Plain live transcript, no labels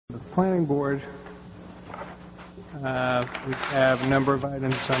The planning board, we have a number of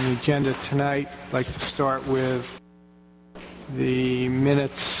items on the agenda tonight. I'd like to start with the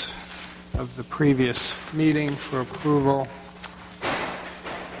minutes of the previous meeting for approval.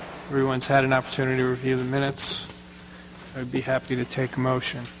 Everyone's had an opportunity to review the minutes. I'd be happy to take a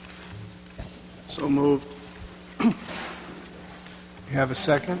motion. So moved. You have a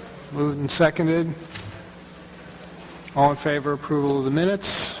second? Moved and seconded. All in favor of approval of the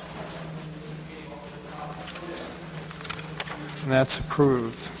minutes? And that's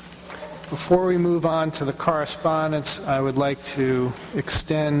approved. Before we move on to the correspondence, I would like to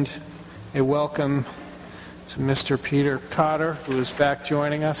extend a welcome to Mr. Peter Cotter, who is back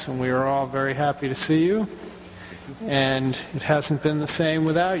joining us, and we are all very happy to see you. And it hasn't been the same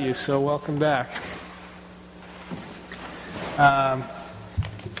without you, so welcome back.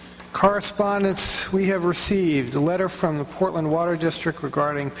 Correspondence we have received: a letter from the Portland Water District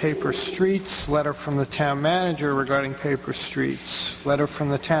regarding paper streets, letter from the town manager regarding paper streets, letter from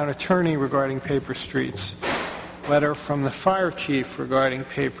the town attorney regarding paper streets, letter from the fire chief regarding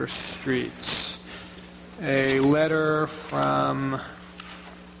paper streets, a letter from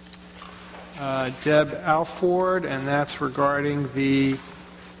Deb Alford, and that's regarding the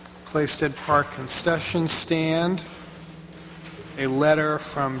Plaisted Park concession stand, a letter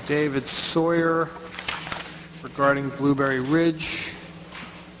from David Sawyer regarding Blueberry Ridge,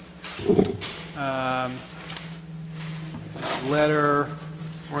 letter,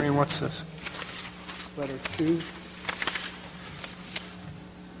 Maureen, what's this? Letter 2?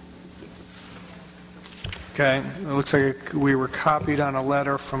 Okay, it looks like we were copied on a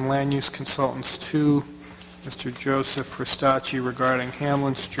letter from Land Use Consultants 2, Mr. Joseph Ristacci, regarding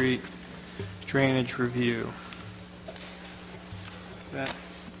Hamlin Street drainage review. Is that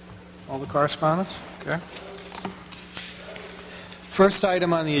all the correspondence? Okay. First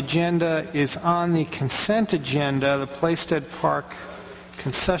item on the agenda is on the consent agenda, the Plaisted Park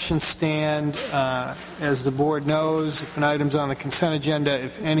concession stand. As the board knows, if an item's on the consent agenda,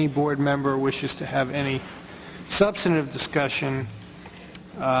 if any board member wishes to have any substantive discussion,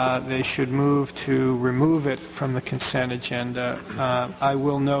 they should move to remove it from the consent agenda. I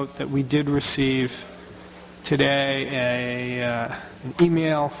will note that we did receive today an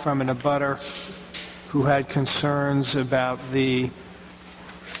email from an abutter who had concerns about the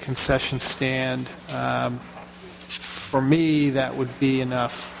concession stand. For me, that would be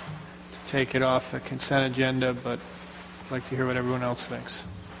enough to take it off the consent agenda, but I'd like to hear what everyone else thinks.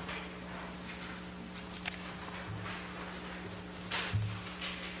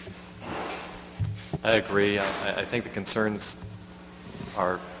 I agree. I think the concerns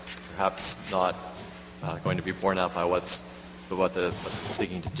are perhaps not going to be borne out by what it's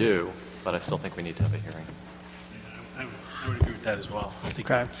seeking to do, but I still think we need to have a hearing. Yeah, I would agree with that as well. I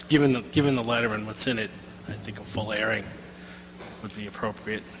think Okay. given the letter and what's in it, I think a full airing would be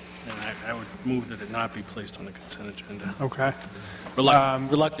appropriate, and I would move that it not be placed on the consent agenda. Okay.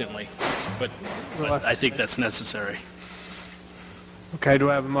 Reluctantly, but I think that's necessary. Okay, do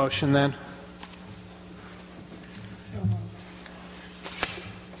I have a motion then?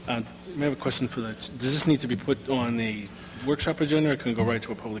 I have a question for the... Does this need to be put on the workshop agenda, or can it go right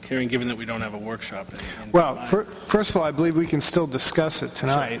to a public hearing, given that we don't have a workshop? Well, first of all, I believe we can still discuss it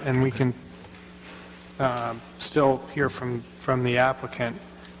tonight, and we can still hear from the applicant,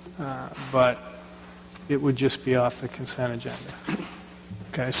 but it would just be off the consent agenda.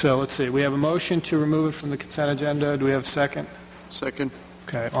 Okay, so let's see. We have a motion to remove it from the consent agenda. Do we have a second? Second.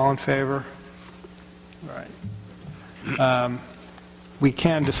 Okay, all in favor? All right. We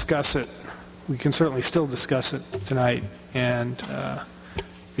can discuss it. We can certainly still discuss it tonight. And are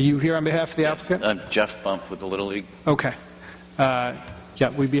you here on behalf of the applicant? I'm Jeff Bump with the Little League. Okay. Yeah,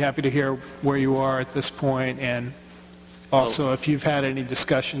 we'd be happy to hear where you are at this point, and also if you've had any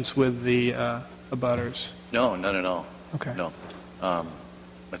discussions with the abutters. No, none at all. Okay. No. I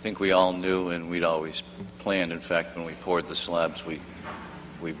think we all knew, and we'd always planned. In fact, when we poured the slabs, we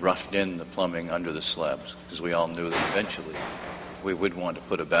roughed in the plumbing under the slabs because we all knew that eventually we would want to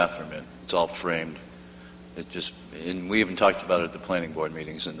put a bathroom in. It's all framed. And we even talked about it at the planning board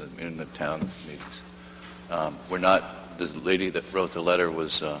meetings in the town meetings. The lady that wrote the letter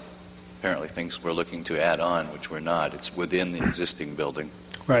was apparently things we're looking to add on, which we're not. It's within the existing building.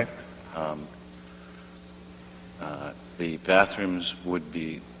 Right. The bathrooms would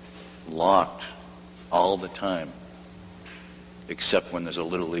be locked all the time, except when there's a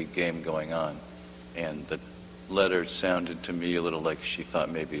Little League game going on. And the letter sounded to me a little like she thought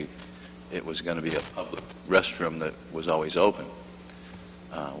maybe it was going to be a public restroom that was always open.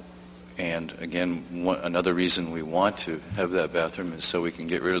 And again, another reason we want to have that bathroom is so we can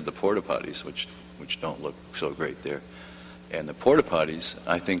get rid of the porta potties, which don't look so great there. And the porta potties,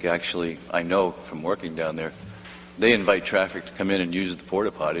 I think actually, I know from working down there, they invite traffic to come in and use the porta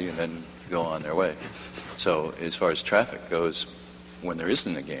potty and then go on their way. So as far as traffic goes, when there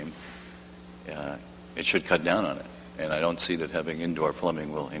isn't a game, it should cut down on it. And I don't see that having indoor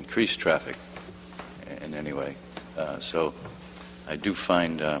plumbing will increase traffic in any way. So I do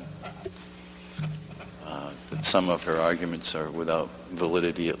find that some of her arguments are without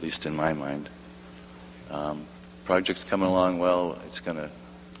validity, at least in my mind. Project's coming along well. I'm going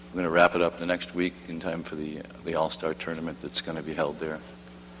to wrap it up the next week in time for the All-Star tournament that's going to be held there.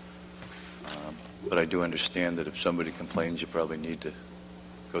 But I do understand that if somebody complains, you probably need to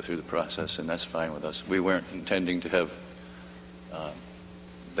go through the process, and that's fine with us. We weren't intending to have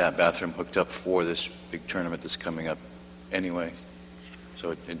that bathroom hooked up for this big tournament that's coming up anyway,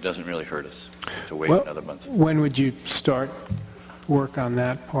 so it doesn't really hurt us to wait another month. When would you start work on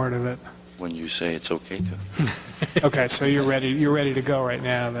that part of it? When you say it's okay to. Okay, so you're ready to go right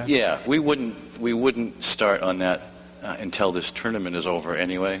now then? Yeah, we wouldn't start on that until this tournament is over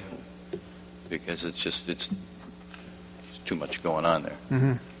anyway, because it's too much going on there.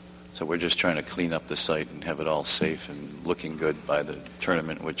 Mm-hmm. So we're just trying to clean up the site and have it all safe and looking good by the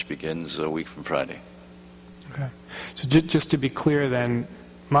tournament, which begins a week from Friday. Okay. So just to be clear then,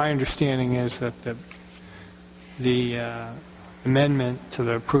 my understanding is that the amendment to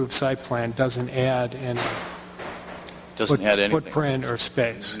the approved site plan doesn't add any footprint or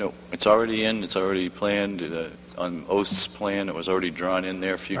space. No, it's already in, it's already planned. On Ost's plan, it was already drawn in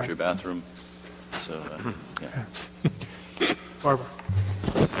there, future bathroom. So, yeah. Barbara.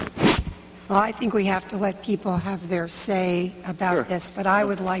 Well, I think we have to let people have their say about this, but I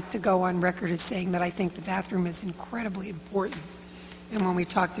would like to go on record as saying that I think the bathroom is incredibly important. And when we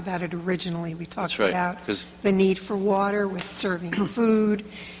talked about it originally, we talked about the need for water with serving food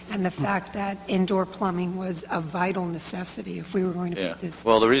and the fact that indoor plumbing was a vital necessity if we were going to put this.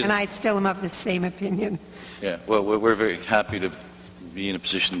 Well, the reason, and I still am of the same opinion. Yeah, well, we're very happy to be in a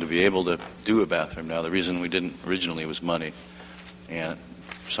position to be able to do a bathroom now. The reason we didn't originally was money. And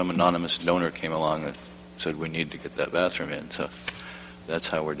some anonymous donor came along and said we need to get that bathroom in. So that's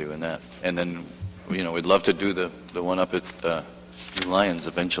how we're doing that. And then, we'd love to do the one up at New Lions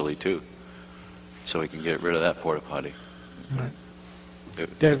eventually, too, so we can get rid of that porta potty. Right.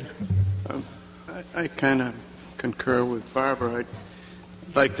 David? I kind of concur with Barbara.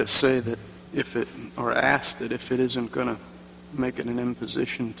 I'd like to say that ask that if it isn't going to make it an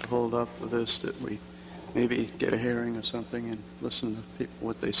imposition to hold up with this, that we maybe get a hearing or something and listen to people,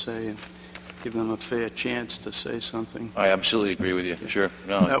 what they say, and give them a fair chance to say something. I absolutely agree with you. Sure.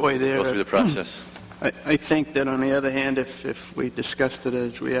 No, that way go through the process. I think that on the other hand, if we discussed it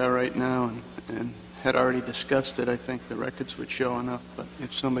as we are right now and had already discussed it, I think the records would show enough. But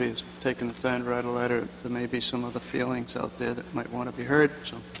if somebody has taken the time to write a letter, there may be some other feelings out there that might want to be heard.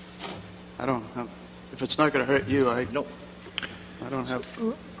 So I don't know. If it's not going to hurt you, I don't have...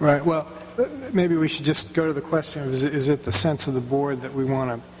 Right. Well, maybe we should just go to the question of is it the sense of the board that we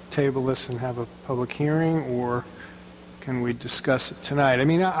want to table this and have a public hearing, or can we discuss it tonight? I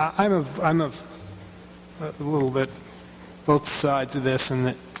mean, I'm of a little bit both sides of this, and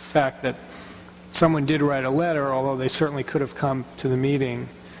the fact that someone did write a letter, although they certainly could have come to the meeting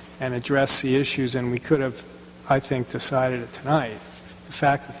and addressed the issues, and we could have, I think, decided it tonight. The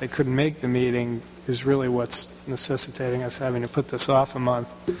fact that they couldn't make the meeting is really what's necessitating us having to put this off a month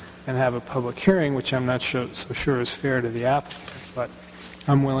and have a public hearing, which I'm not so sure is fair to the applicant, but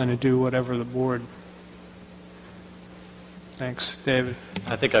I'm willing to do whatever the board thinks. David?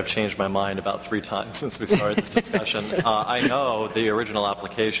 I think I've changed my mind about 3 times since we started this discussion. I know the original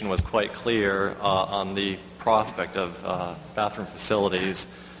application was quite clear on the prospect of bathroom facilities.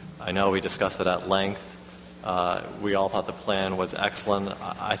 I know we discussed it at length. We all thought the plan was excellent.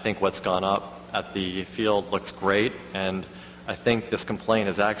 I think what's gone up at the field looks great, and I think this complaint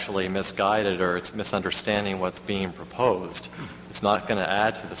is actually misguided, or it's misunderstanding what's being proposed. It's not going to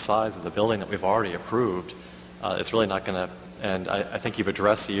add to the size of the building that we've already approved. It's really not going to, and I think you've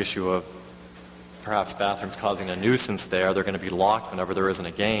addressed the issue of perhaps bathrooms causing a nuisance there. They're going to be locked whenever there isn't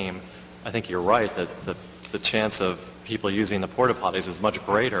a game. I think you're right that the chance of people using the porta potties is much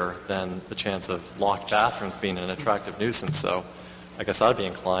greater than the chance of locked bathrooms being an attractive nuisance. So I guess I'd be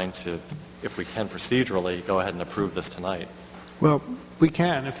inclined to, if we can procedurally, go ahead and approve this tonight. Well, we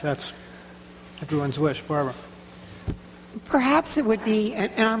can, if that's everyone's wish. Barbara? Perhaps it would be,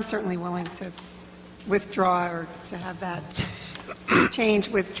 and I'm certainly willing to withdraw or to have that change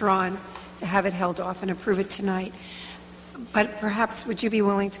withdrawn, to have it held off and approve it tonight. But perhaps, would you be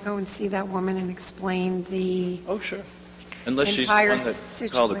willing to go and see that woman and explain the Oh, sure. Unless she's the entire one that called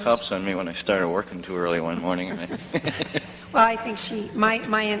the situation? cops on me when I started working too early one morning. Well, I think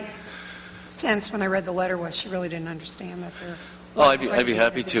my sense when I read the letter was she really didn't understand that there... Oh, I'd be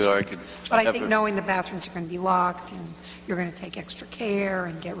happy to, or I could... But I have think her- knowing the bathrooms are going to be locked and you're going to take extra care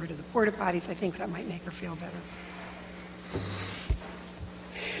and get rid of the porta potties, I think that might make her feel better.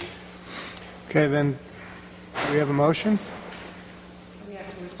 Okay, then, do we have a motion?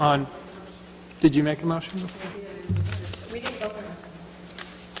 On, did you make a motion? We didn't vote on it.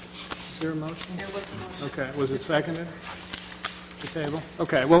 Is there a motion? There was a motion. Okay, was it seconded? The table?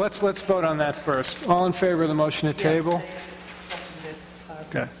 Okay, well, let's vote on that first. All in favor of the motion to table?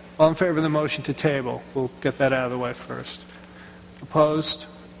 Okay. All in favor of the motion to table? We'll get that out of the way first. Opposed?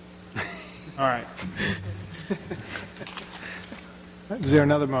 All right. Is there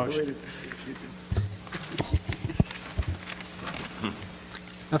another motion?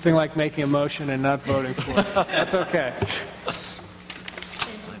 Nothing like making a motion and not voting for it. That's okay.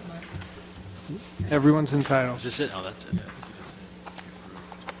 Everyone's entitled. Is this it? Oh, that's it.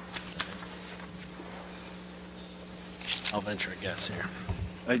 I'll venture a guess here.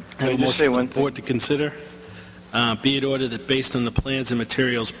 Can I just say one thing? Board to consider. Be it ordered that based on the plans and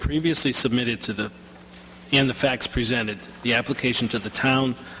materials previously submitted and the facts presented, the application to the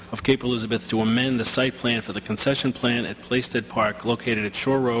town of Cape Elizabeth to amend the site plan for the concession plan at Plaisted Park located at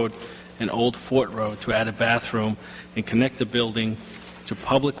Shore Road and Old Fort Road to add a bathroom and connect the building to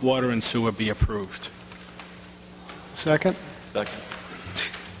public water and sewer be approved. Second? Second.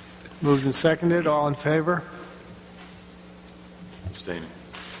 Moved and seconded. All in favor? Abstaining.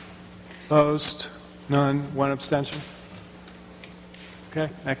 Opposed? None. One abstention. Okay,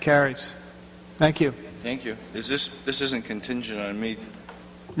 that carries. Thank you. Thank you. This isn't contingent on me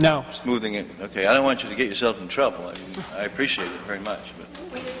No. smoothing it? Okay, I don't want you to get yourself in trouble. I mean, I appreciate it very much, but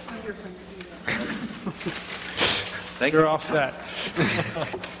We assume you're going to do that. thank You're you. all set.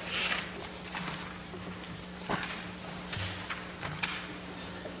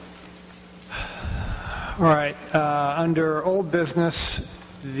 All right, under old business,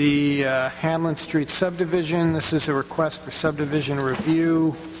 the Hamlin Street subdivision, this is a request for subdivision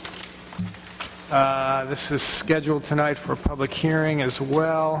review. This is scheduled tonight for a public hearing as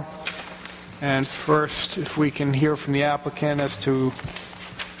well. And first, if we can hear from the applicant as to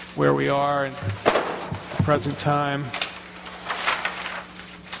where we are at the present time.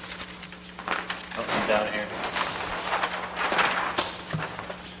 Oh, I'm down here.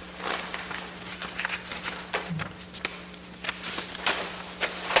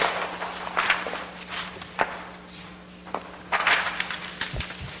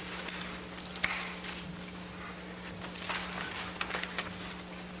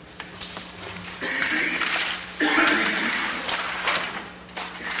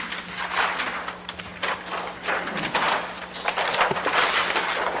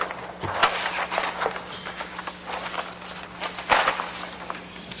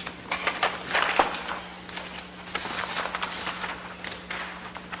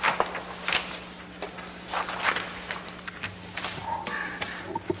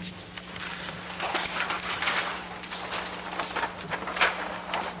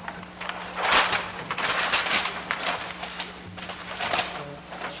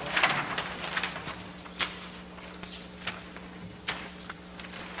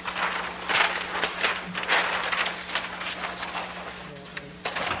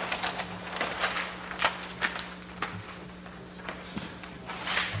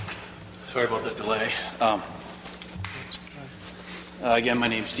 Sorry about the delay. Again, my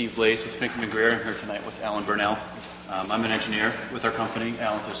name's Steve Blaze with Pinker McGreer. I'm here tonight with Alan Burnell. I'm an engineer with our company.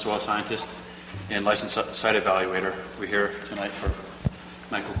 Alan's a soil scientist and licensed site evaluator. We're here tonight for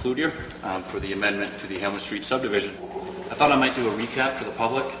Michael Cloutier for the amendment to the Hamlin Street subdivision. I thought I might do a recap for the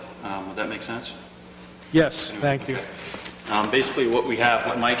public. Would that make sense? Yes, thank you. Basically, what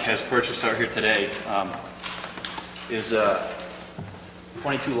Mike has purchased out here today is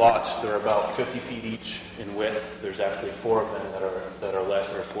 22 lots. They're about 50 feet each in width. There's actually 4 of them that are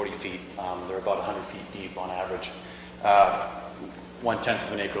less. They're 40 feet. They're about 100 feet deep on average. 1/10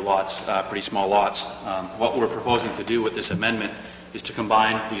 of an acre lots, pretty small lots. What we're proposing to do with this amendment is to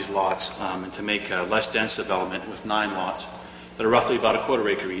combine these lots and to make a less dense development with 9 lots that are roughly about a quarter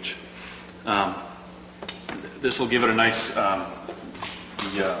acre each. This will give it a nice,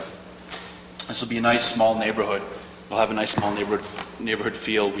 this will be a nice small neighborhood. We'll have a nice small neighborhood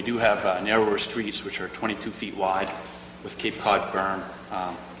feel. We do have narrower streets, which are 22 feet wide, with Cape Cod berm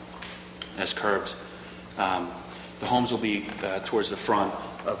as curbs. The homes will be towards the front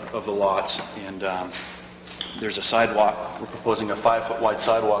of the lots, and There's a sidewalk. We're proposing a 5-foot wide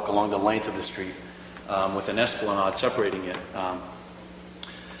sidewalk along the length of the street with an esplanade separating it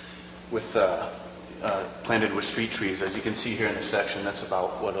with planted with street trees. As you can see here in this section, that's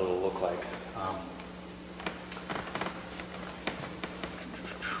about what it'll look like.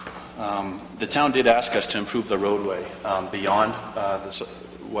 The town did ask us to improve the roadway beyond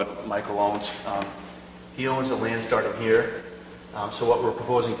what Michael owns. He owns the land starting here. So what we're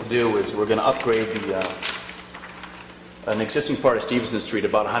proposing to do is we're going to upgrade an existing part of Stevenson Street,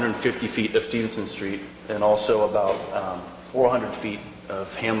 about 150 feet of Stevenson Street, and also about 400 feet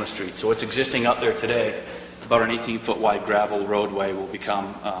of Hamlet Street. So what's existing up there today, about an 18-foot wide gravel roadway, will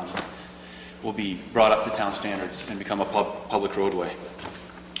be brought up to town standards and become a public roadway.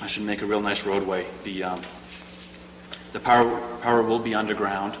 I should make a real nice roadway. The power will be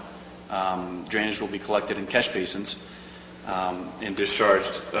underground. Drainage will be collected in catch basins and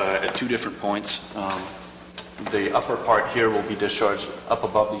discharged at 2 different points. The upper part here will be discharged up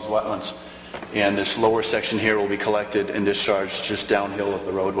above these wetlands, and this lower section here will be collected and discharged just downhill of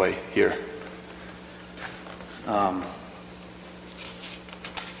the roadway here.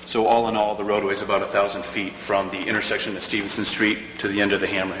 So all in all, the roadway is about 1,000 feet from the intersection of Stevenson Street to the end of the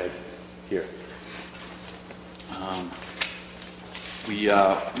hammerhead here. We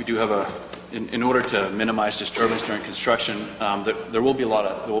do have in order to minimize disturbance during construction, there will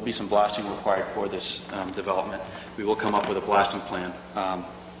be some blasting required for this development. We will come up with a blasting plan.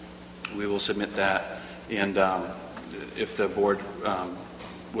 We will submit that, and if the board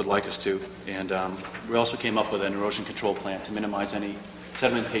would like us to. And we also came up with an erosion control plan to minimize any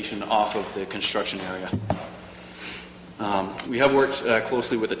sedimentation off of the construction area. We have worked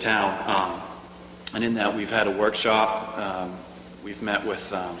closely with the town, and in that we've had a workshop. We've met with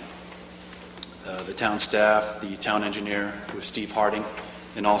the town staff, the town engineer, who is Steve Harding,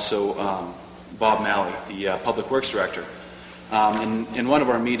 and also Bob Malley, the public works director. In one of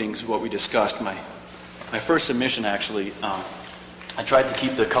our meetings, what we discussed, my first submission actually, I tried to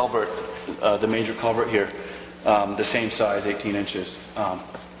keep the culvert, the major culvert here, the same size, 18 inches.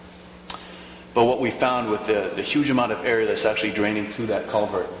 But what we found with the huge amount of area that's actually draining to that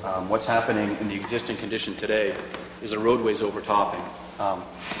culvert, what's happening in the existing condition today is the roadway's overtopping.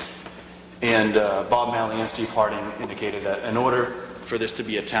 And Bob Malley and Steve Harding indicated that in order for this to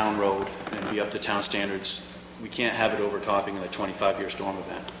be a town road and be up to town standards, we can't have it overtopping in the 25-year storm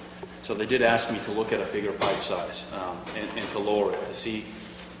event. So they did ask me to look at a bigger pipe size and to lower it to see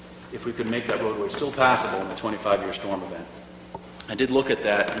if we could make that roadway still passable in the 25-year storm event. I did look at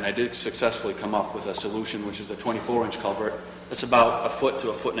that, and I did successfully come up with a solution, which is a 24-inch culvert. That's about 1 foot to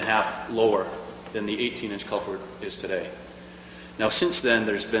 1.5 foot lower than the 18-inch culvert is today. Now, since then,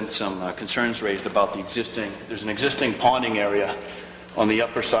 there's been some concerns raised about there's an existing ponding area on the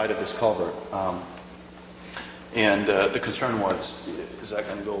upper side of this culvert. And the concern was, is that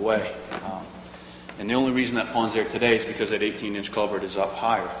going to go away? And the only reason that pond's there today is because that 18-inch culvert is up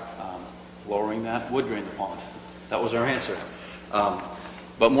higher. Lowering that would drain the pond. That was our answer.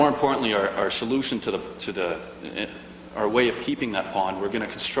 But more importantly, our solution to our way of keeping that pond, we're going to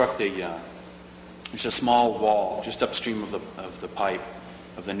construct it's a small wall just upstream of the pipe,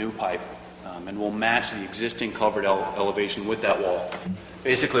 of the new pipe, and we'll match the existing culvert elevation with that wall.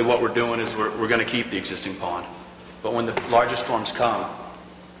 Basically, what we're doing is we're going to keep the existing pond, but when the largest storms come,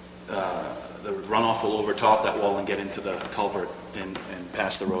 the runoff will overtop that wall and get into the culvert and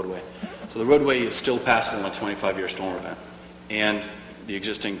pass the roadway. So the roadway is still passable in a 25-year storm event, and the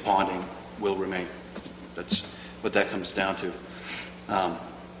existing ponding will remain. That's what that comes down to.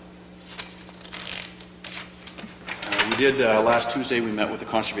 We did last Tuesday. We met with the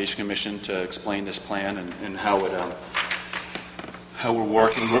Conservation Commission to explain this plan and how we're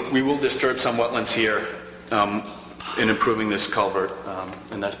working. We will disturb some wetlands here in improving this culvert,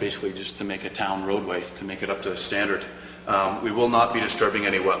 and that's basically just to make a town roadway, to make it up to standard. We will not be disturbing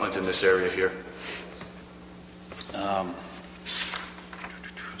any wetlands in this area here.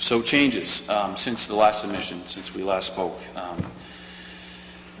 So changes since the last submission, since we last spoke.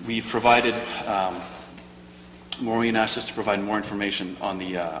 We've provided, Maureen asked us to provide more information on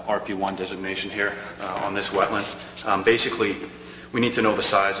the RP1 designation here on this wetland. Basically, we need to know the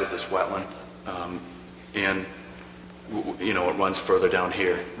size of this wetland, and it runs further down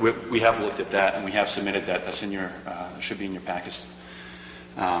here. We have looked at that, and we have submitted that. That's in your, should be in your packets.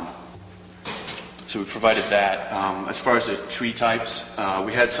 So we provided that. As far as the tree types,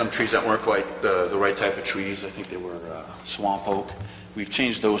 we had some trees that weren't quite the right type of trees. I think they were swamp oak. We've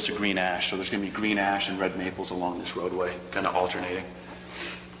changed those to green ash, so there's going to be green ash and red maples along this roadway, kind of alternating.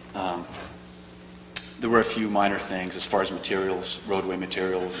 there were a few minor things as far as materials, roadway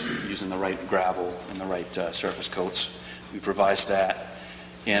materials, using the right gravel and the right surface coats. We've revised that.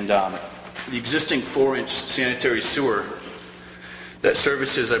 And the existing 4-inch sanitary sewer that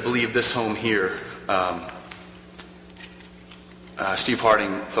services, I believe, this home here, Steve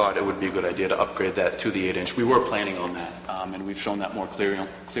Harding thought it would be a good idea to upgrade that to the 8-inch. We were planning on that, and we've shown that more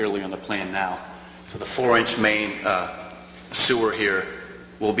clearly on the plan now. So the 4-inch main sewer here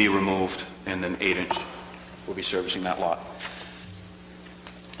will be removed, and then 8-inch will be servicing that lot.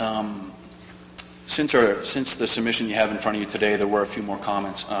 Since the submission you have in front of you today, there were a few more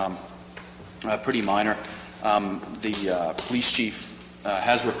comments, pretty minor. The police chief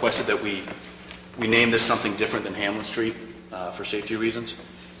has requested that we name this something different than Hamlin Street for safety reasons,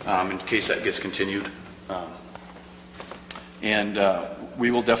 in case that gets continued. And we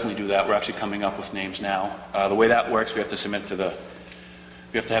will definitely do that. We're actually coming up with names now. The way that works, we have to submit to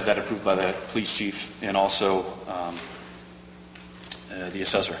we have to have that approved by the police chief and also the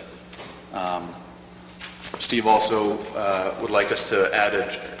assessor. Steve also would like us to add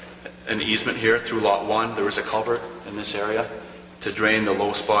an easement here through Lot 1. There is a culvert in this area to drain the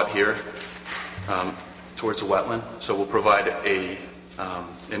low spot here towards the wetland. So we'll provide an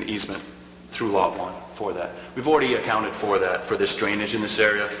easement through Lot 1 for that. We've already accounted for that, for this drainage in this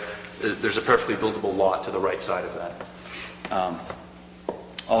area. There's a perfectly buildable lot to the right side of that.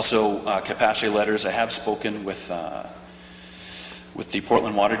 Also, capacity letters. I have spoken with the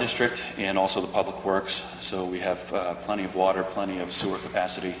Portland Water District and also the Public Works. So we have plenty of water, plenty of sewer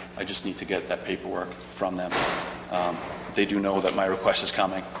capacity. I just need to get that paperwork from them. They do know that my request is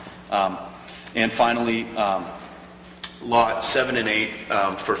coming. And finally, Lot 7 and 8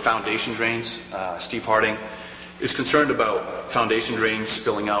 for foundation drains. Steve Harding is concerned about foundation drains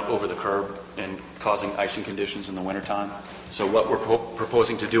spilling out over the curb and causing icing conditions in the wintertime. So what we're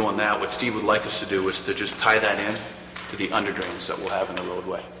proposing to do on that, what Steve would like us to do, is to just tie that in to the underdrains that we'll have in the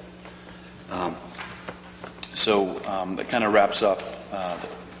roadway. That kind of wraps up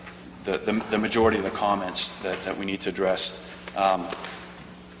the majority of the comments that we need to address.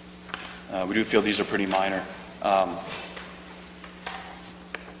 We do feel these are pretty minor.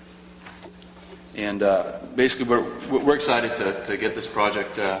 Basically, we're excited to get this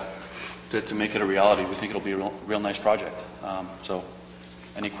project to make it a reality. We think it'll be a real nice project. So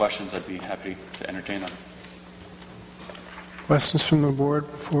any questions, I'd be happy to entertain them. Questions from the board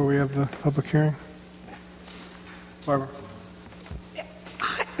before we have the public hearing? Barbara?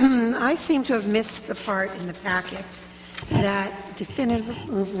 I seem to have missed the part in the packet that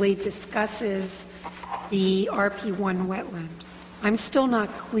definitively discusses the RP1 wetland. I'm still not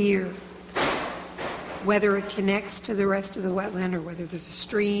clear whether it connects to the rest of the wetland or whether there's a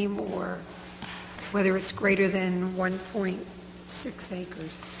stream or whether it's greater than 1.6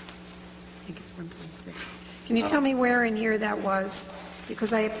 acres. I think it's 1.6. Can you tell me where in here that was?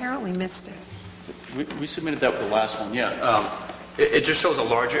 Because I apparently missed it. We submitted that with the last one, yeah. It just shows a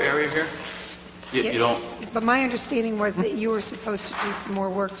larger area here. You don't... But my understanding was that you were supposed to do some more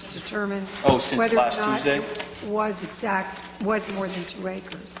work to determine since whether last or not Tuesday? it was more than 2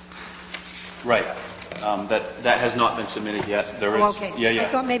 acres. Right. That has not been submitted yet. There is. Okay. Yeah. I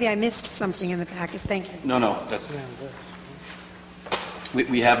thought maybe I missed something in the packet. Thank you. No. That's.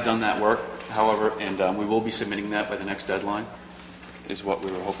 We have done that work, however, and we will be submitting that by the next deadline, is what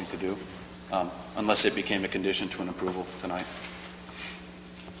we were hoping to do, unless it became a condition to an approval tonight.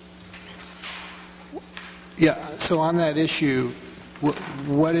 Yeah, so on that issue,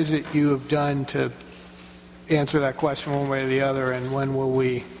 what is it you have done to answer that question one way or the other, and when will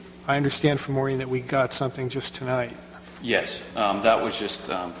we... I understand from Maureen that we got something just tonight. Yes, that was just,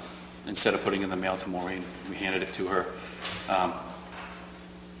 instead of putting in the mail to Maureen, we handed it to her.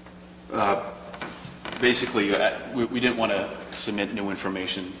 Basically, we didn't want to submit new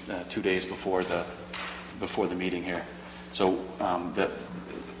information 2 days before the meeting here. So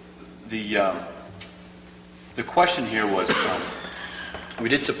the question here was, we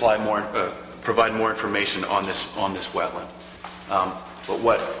did provide more information on this wetland, but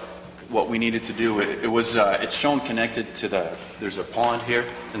what we needed to do, it's shown connected to there's a pond here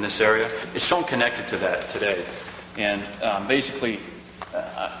in this area. It's shown connected to that today, and basically,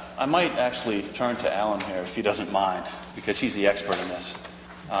 I might actually turn to Alan here if he doesn't mind, because he's the expert in this.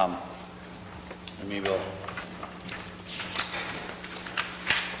 Maybe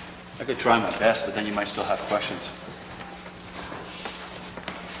I could try my best, but then you might still have questions.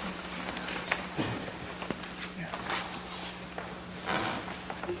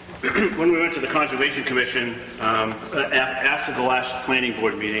 When we went to the Conservation Commission, after the last planning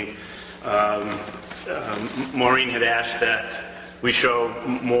board meeting, Maureen had asked that we show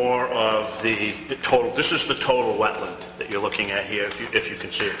more of the total. This is the total wetland that you're looking at here, if you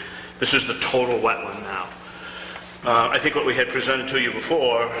can see it. This is the total wetland now. I think what we had presented to you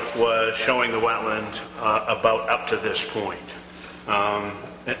before was showing the wetland about up to this point.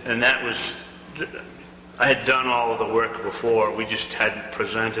 And that was, I had done all of the work before, we just hadn't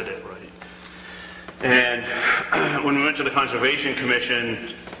presented it right. And when we went to the Conservation Commission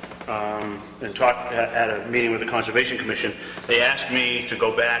and talked at a meeting with the Conservation Commission, they asked me to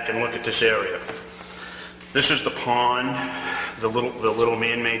go back and look at this area. This is the pond, the little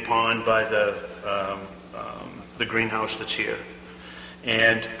man-made pond by the greenhouse that's here.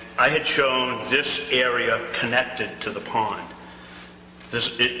 And I had shown this area connected to the pond.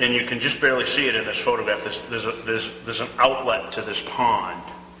 And you can just barely see it in this photograph. There's an outlet to this pond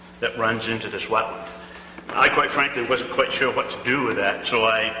that runs into this wetland. I quite frankly wasn't quite sure what to do with that, so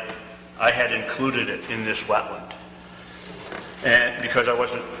I had included it in this wetland. And because I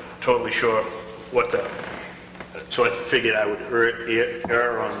wasn't totally sure so I figured I would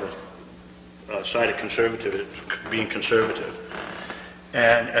err on the side of being conservative.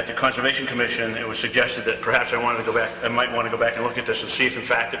 And at the Conservation Commission, it was suggested that perhaps I might want to go back and look at this and see if in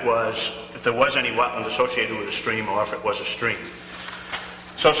fact if there was any wetland associated with a stream or if it was a stream.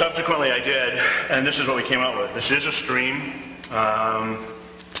 So subsequently I did, and this is what we came up with. This is a stream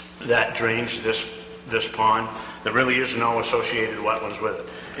that drains this pond. There really is no associated wetlands with it.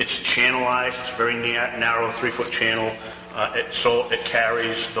 It's channelized, it's a very narrow 3-foot channel, so it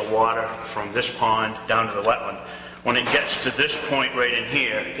carries the water from this pond down to the wetland. When it gets to this point right in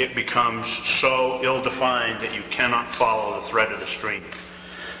here, it becomes so ill-defined that you cannot follow the thread of the stream.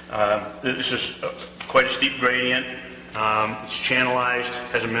 This is quite a steep gradient. It's channelized,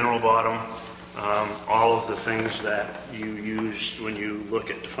 has a mineral bottom, all of the things that you use when you look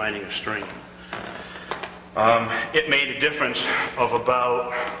at defining a stream. It made a difference of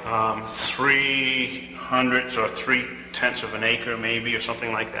about 3/100 or 3/10 of an acre maybe, or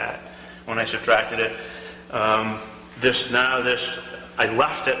something like that, when I subtracted it. I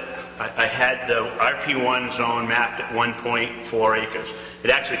left it, I had the RP1 zone mapped at 1.4 acres. It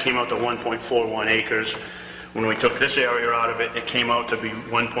actually came out to 1.41 acres. When we took this area out of it, it came out to be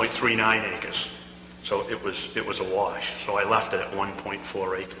 1.39 acres. So it was a wash. So I left it at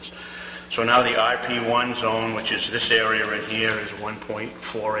 1.4 acres. So now the RP1 zone, which is this area in here, is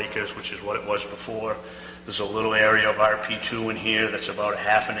 1.4 acres, which is what it was before. There's a little area of RP2 in here that's about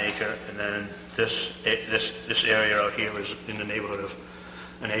 1/2 acre, and then this area out here is in the neighborhood of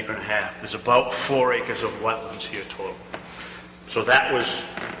 1.5 acres. There's about 4 acres of wetlands here total. So that was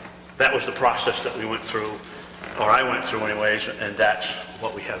the process that we went through, or I went through anyways, and that's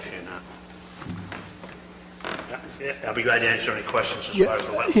what we have here now. I'll be glad to answer any questions as far as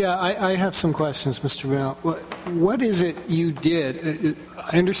the wetlands. Yeah, I have some questions, Mr. Burnell. What is it you did?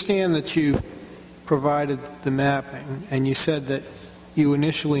 I understand that you provided the mapping, and you said that you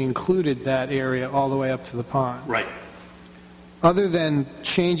initially included that area all the way up to the pond. Right. Other than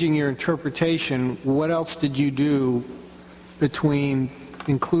changing your interpretation, what else did you do between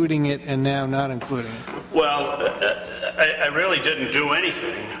including it and now not including it? Well, I really didn't do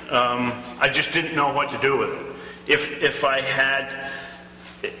anything. I just didn't know what to do with it. If I had,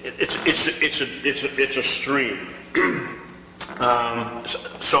 it's a stream.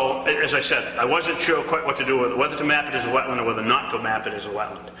 So, as I said, I wasn't sure quite what to do with it, whether to map it as a wetland or whether not to map it as a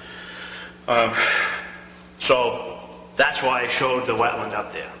wetland. So that's why I showed the wetland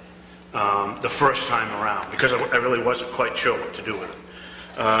up there the first time around, because I really wasn't quite sure what to do with it.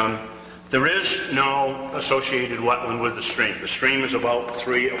 There is no associated wetland with the stream. The stream is about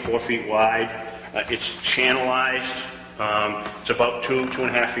 3 or 4 feet wide. It's channelized. It's about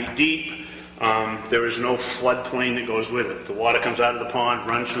 2.5 feet deep. There is no floodplain that goes with it. The water comes out of the pond,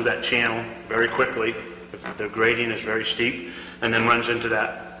 runs through that channel very quickly. The gradient is very steep, and then runs into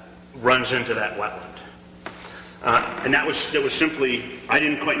that wetland. And that was simply, I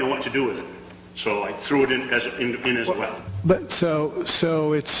didn't quite know what to do with it, so I threw it in as a wetland. But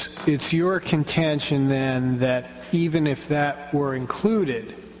so it's your contention then that even if that were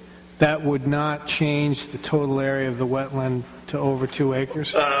included, that would not change the total area of the wetland to over 2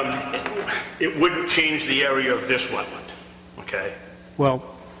 acres? It wouldn't change the area of this wetland, okay? Well,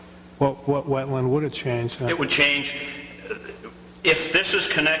 what wetland would it change then? It would change, if this is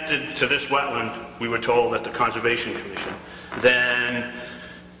connected to this wetland, we were told at the Conservation Commission, then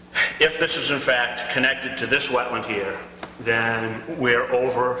if this is in fact connected to this wetland here, then we're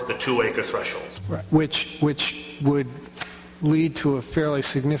over the 2 acre threshold. Right. Which would lead to a fairly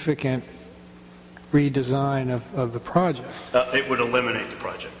significant redesign of the project. It would eliminate the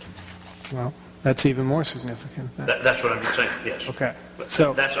project. Well, That's even more significant then. That's what I'm saying, yes. Okay.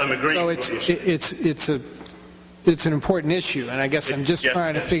 So I'm agreeing So with what you're saying. it's an important issue, and I guess I'm just Yes,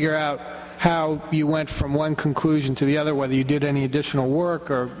 trying to yes. figure out how you went from one conclusion to the other, whether you did any additional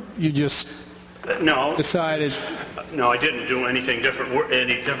work or you just No. decided. No, I didn't do anything different.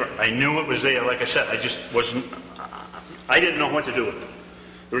 I knew it was there. Like I said, I just wasn't. I didn't know what to do with it.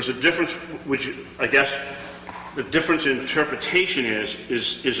 There was a difference, which I guess the difference in interpretation is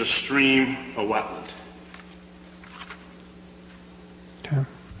a stream a wetland? Okay.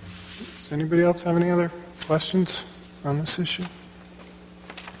 Does anybody else have any other questions on this issue?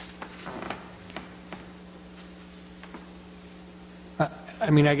 I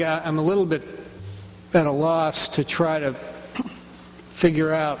mean, I'm a little bit at a loss to try to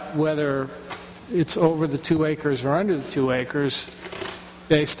figure out whether it's over the 2 acres or under the 2 acres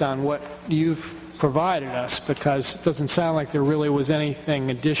based on what you've provided us, because it doesn't sound like there really was anything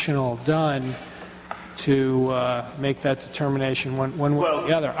additional done to make that determination one way or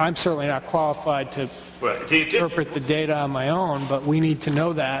the other. I'm certainly not qualified to interpret the data on my own, but we need to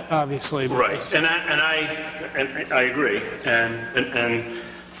know that, obviously. Right, and I agree, and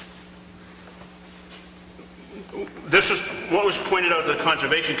this is what was pointed out to the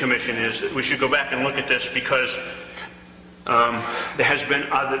Conservation Commission, is that we should go back and look at this because there has been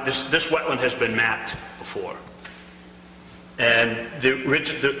this wetland has been mapped before, and the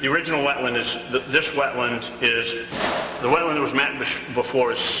original wetland is this wetland is the wetland that was mapped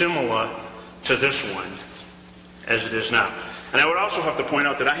before is similar to this one as it is now. And I would also have to point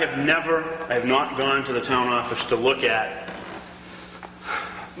out that I have not gone to the town office to look at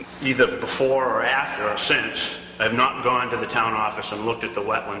either before or after or since. I have not gone to the town office and looked at the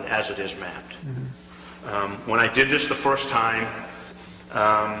wetland as it is mapped. When I did this the first time,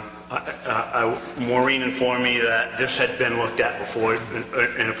 Maureen informed me that this had been looked at before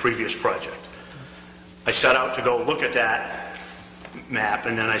in a previous project. I set out to go look at that map,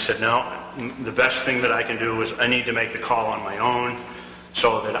 and then I said, no, the best thing that I can do is I need to make the call on my own,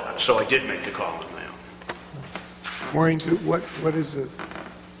 so I did make the call on my own. Maureen, what is the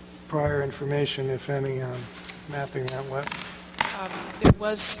prior information, if any, on mapping that wetland? There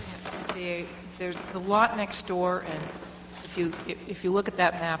was there's the lot next door, and if you look at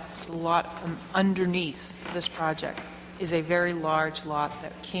that map, the lot underneath this project is a very large lot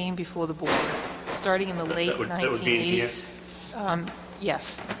that came before the board starting in the late 1980s. That would be in here?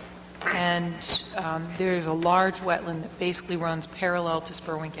 Yes. And there's a large wetland that basically runs parallel to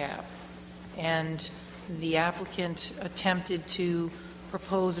Spurwink Ave. And the applicant attempted to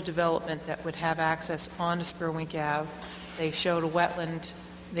propose a development that would have access onto Spurwink Ave. They showed a wetland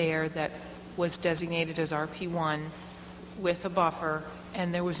there that was designated as RP1 with a buffer,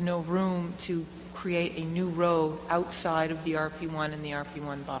 and there was no room to create a new road outside of the RP1 and the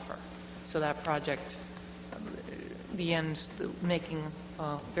RP1 buffer. So that project, making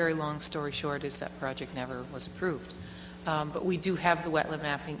a very long story short, is that project never was approved. But we do have the wetland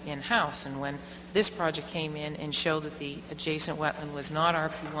mapping in-house, and when this project came in and showed that the adjacent wetland was not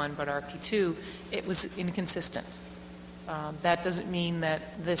RP1 but RP2, it was inconsistent. That doesn't mean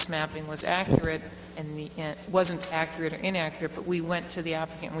that this mapping was accurate and wasn't accurate or inaccurate, but we went to the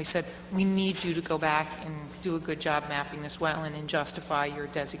applicant and we said, we need you to go back and do a good job mapping this wetland and justify your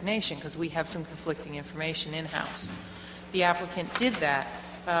designation, because we have some conflicting information in-house. The applicant did that,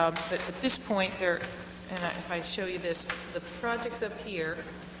 but at this point, if I show you this, the project's up here,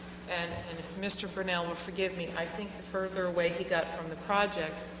 and if Mr. Burnell will forgive me, I think the further away he got from the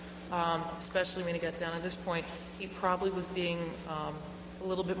project, especially when he got down to this point, he probably was being a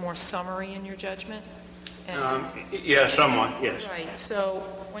little bit more summary in your judgment. Yeah, somewhat, yes. Right, so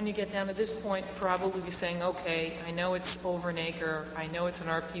when you get down to this point, probably be saying, okay, I know it's over an acre, I know it's an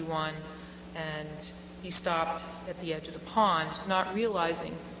RP1, and he stopped at the edge of the pond, not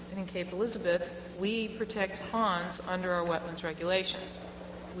realizing that in Cape Elizabeth, we protect ponds under our wetlands regulations.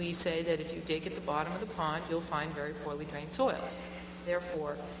 We say that if you dig at the bottom of the pond, you'll find very poorly drained soils.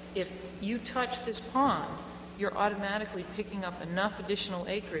 Therefore, if you touch this pond, you're automatically picking up enough additional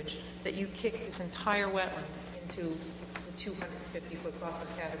acreage that you kick this entire wetland into the 250-foot buffer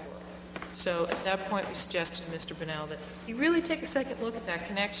category. So at that point, we suggested to Mr. Burnell that he really take a second look at that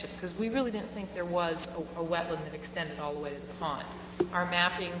connection, because we really didn't think there was a wetland that extended all the way to the pond. Our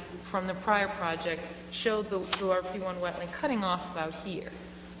mapping from the prior project showed the RP1 wetland cutting off about here.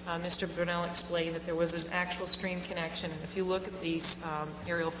 Mr. Burnell explained that there was an actual stream connection, and if you look at these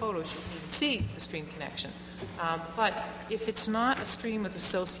aerial photos, you can even see the stream connection. But if it's not a stream with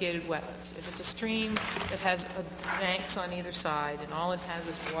associated wetlands, if it's a stream that has banks on either side and all it has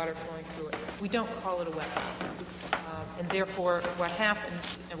is water flowing through it, we don't call it a wetland. And therefore, what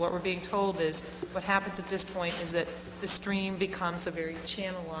happens, and what we're being told is, what happens at this point is that the stream becomes a very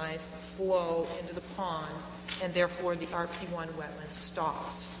channelized flow into the pond, and therefore the RP1 wetland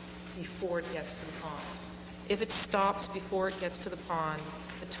stops before it gets to the pond. If it stops before it gets to the pond,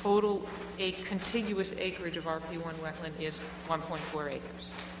 the total contiguous acreage of RP1 wetland is 1.4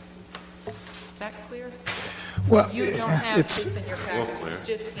 acres. Is that clear? Well, You don't have it's this in your package. It's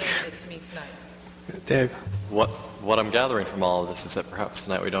just handed it to me tonight. Dave. What I'm gathering from all of this is that perhaps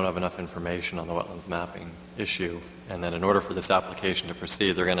tonight we don't have enough information on the wetlands mapping issue, and that in order for this application to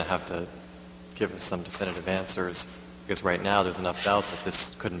proceed, they're going to have to give us some definitive answers, because right now there's enough doubt that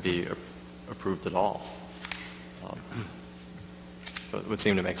this couldn't be approved at all. So it would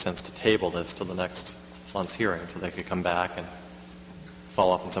seem to make sense to table this till the next month's hearing so they could come back and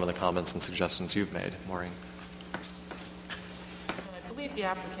follow up on some of the comments and suggestions you've made, Maureen. I believe the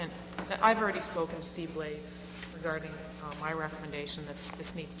applicant, I've already spoken to Steve Blaze regarding my recommendation that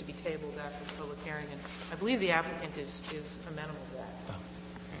this needs to be tabled after this public hearing, and I believe the applicant is amenable to that.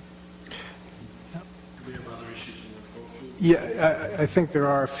 Do we have other issues in the proposal? Yeah, I think there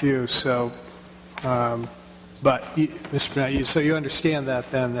are a few, so, but, Mr. Burnett, so you understand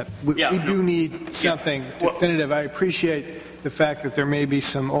that then, that we do need something definitive. I appreciate the fact that there may be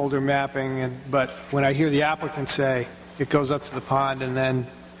some older mapping, but when I hear the applicant say it goes up to the pond and then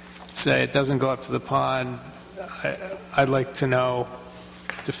say it doesn't go up to the pond, I'd like to know.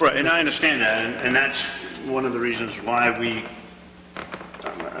 Right, and I understand that, and that's one of the reasons why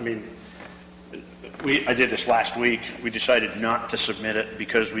I did this last week. We decided not to submit it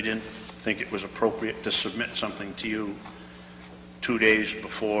because we didn't think it was appropriate to submit something to you 2 days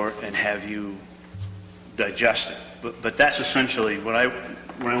before and have you digest it. But that's essentially what I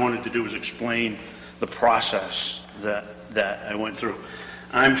wanted to do, was explain the process that I went through.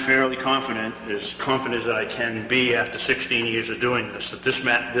 I'm fairly confident, as confident as I can be after 16 years of doing this, that this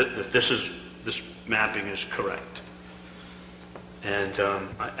mapping is correct. And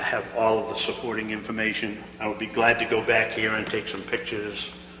I have all of the supporting information. I would be glad to go back here and take some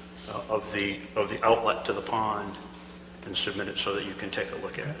pictures of the outlet to the pond and submit it so that you can take a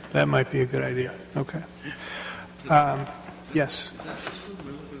look at it. That might be a good idea. Okay. Yes. Is that just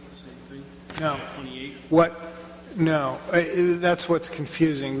the same thing? No. 28? What? No. That's what's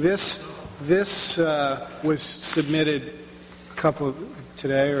confusing. This was submitted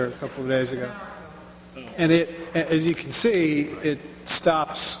today or a couple of days ago. And it, as you can see, it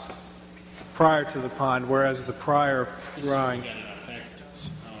stops prior to the pond, whereas the prior drawing,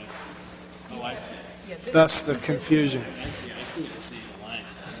 Oh, I see. thus the confusion. I couldn't see the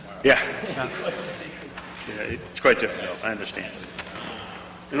lines that far. Yeah. Yeah, it's quite difficult. I understand.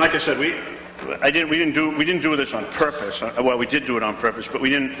 And like I said, we didn't do this on purpose. Well, we did do it on purpose, but we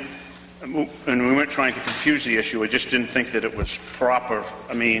didn't. And we weren't trying to confuse the issue. I just didn't think that it was proper.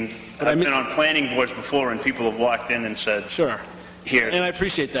 I mean, I've been on planning boards before, and people have walked in and said, Sure. Here. And I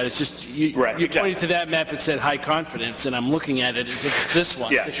appreciate that. It's just, you Right, pointed to that map, it said high confidence, and I'm looking at it as if it's this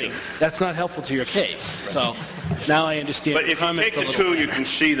one. Yeah, thinking, sure. that's not helpful to your case. So now I understand But the if you comments take a the little. two, you can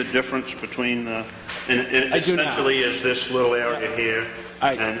see the difference between the, and it I do now. essentially is this little area here.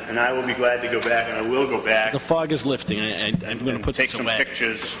 And I will be glad to go back, and I will go back The fog is lifting. I'm going to and put take this some away.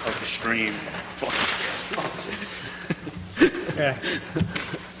 pictures of the stream. Okay.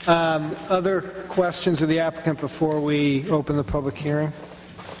 Other questions of the applicant before we open the public hearing?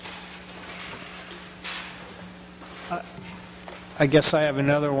 I guess I have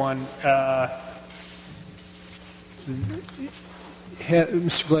another one.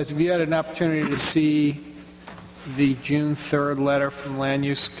 Mr. Blaze, have you had an opportunity to see the June 3rd letter from Land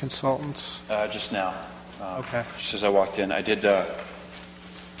Use Consultants? Just now. Okay. Just as I walked in, I did. All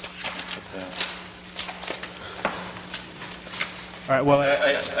right. Well,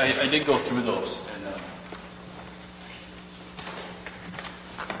 I did go through those.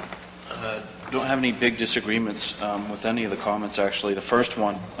 And, don't have any big disagreements with any of the comments. Actually, the first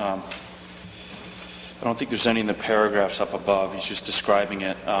one, I don't think there's any in the paragraphs up above. He's just describing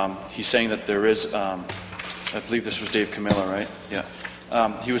it. He's saying that there is. I believe this was Dave Camilla, right? Yeah.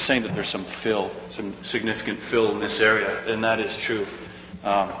 He was saying that there's some significant fill in this area, and that is true.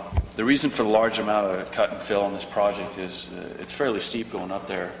 The reason for the large amount of cut and fill on this project is it's fairly steep going up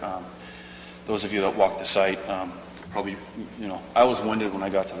there. Those of you that walk the site probably, I was winded when I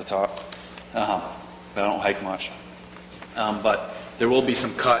got to the top, but I don't hike much. But there will be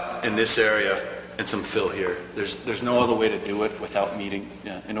some cut in this area and some fill here. There's no other way to do it without meeting,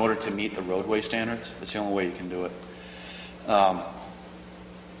 in order to meet the roadway standards. It's the only way you can do it.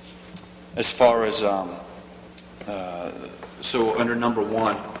 As far as, so under number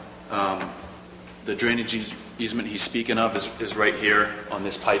one, the drainage easement he's speaking of is right here on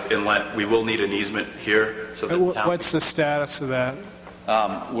this pipe inlet. We will need an easement here. So that What's the status of that?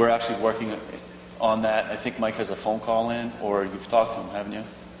 We're actually working on that. I think Mike has a phone call in, or you've talked to him, haven't you?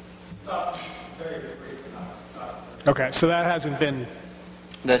 Okay, so that hasn't been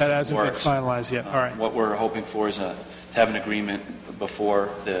finalized yet. All right. What we're hoping for is to have an agreement before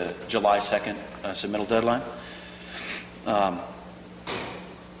the July 2nd submittal deadline.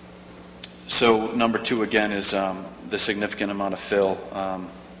 So number 2 again is the significant amount of fill.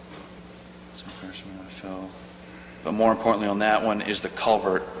 But more importantly on that one is the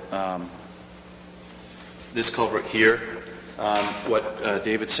culvert. This culvert here, what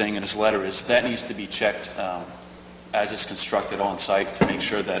David's saying in his letter is that needs to be checked as it's constructed on site to make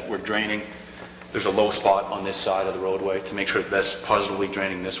sure that we're draining. There's a low spot on this side of the roadway to make sure that's positively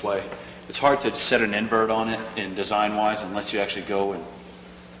draining this way. It's hard to set an invert on it in design-wise unless you actually go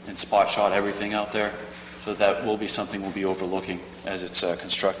and spot shot everything out there. So that will be something we'll be overlooking as it's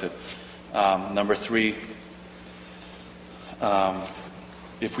constructed. Number 3,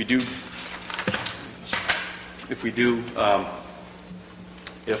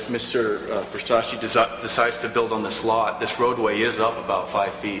 if Mr. Versace decides to build on this lot, this roadway is up about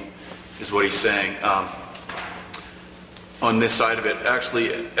 5 feet, is what he's saying. On this side of it,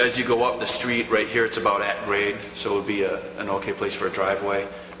 actually, as you go up the street right here, it's about at grade, so it would be an okay place for a driveway.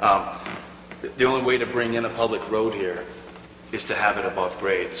 The only way to bring in a public road here is to have it above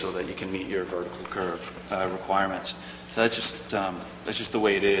grade so that you can meet your vertical curve requirements. So that's just the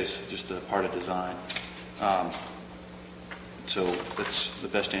way it is, just a part of design. So that's the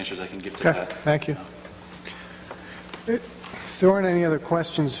best answers I can give to that. Thank you. If there aren't any other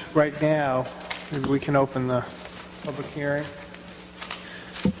questions right now, maybe we can open the public hearing.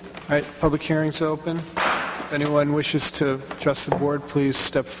 All right, public hearing's open. If anyone wishes to address the board, please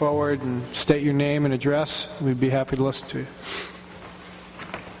step forward and state your name and address. We'd be happy to listen to you.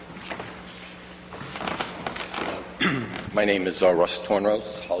 My name is Russ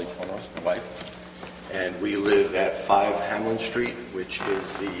Tornrose, Holly Tornrose, my wife, and we live at 5 Hamlin Street, which is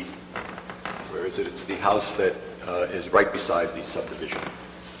it's the house that is right beside the subdivision,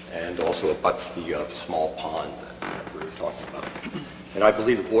 and also abuts the small pond that we were talking about. And I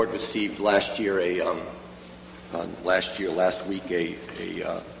believe the board received last week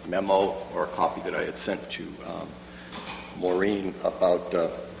a memo or a copy that I had sent to Maureen about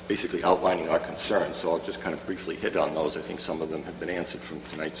basically outlining our concerns. So I'll just kind of briefly hit on those. I think some of them have been answered from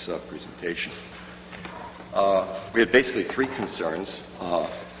tonight's presentation. We had basically 3 concerns.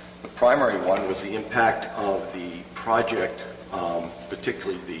 The primary one was the impact of the project,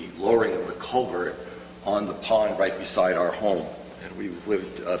 particularly the lowering of the culvert on the pond right beside our home. And we've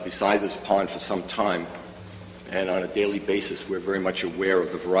lived beside this pond for some time, and on a daily basis we're very much aware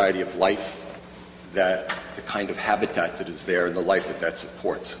of the variety of life, that the kind of habitat that is there and the life that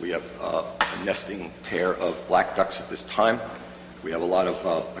supports. We have a nesting pair of black ducks at this time. We have a lot of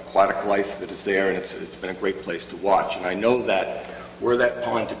aquatic life that is there, and it's been a great place to watch. And I know that were that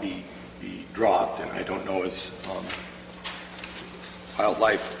pond to be dropped, and I don't know as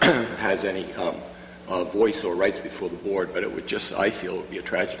wildlife has any voice or rights before the board, but it would just, I feel, it would be a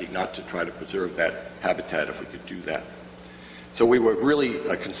tragedy not to try to preserve that habitat if we could do that. So we were really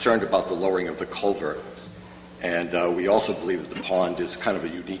concerned about the lowering of the culvert, and we also believe that the pond is kind of a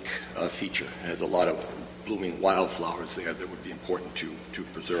unique feature. It has a lot of blooming wildflowers there that would be important to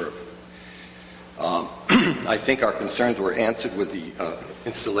preserve. I think our concerns were answered with the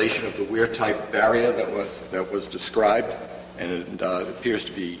installation of the weir-type barrier that was described, and it appears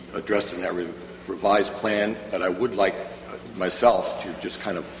to be addressed in that revised plan. But I would like myself to just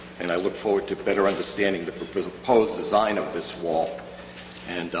kind of, and I look forward to better understanding the proposed design of this wall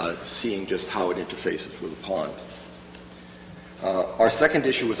and seeing just how it interfaces with the pond. Our second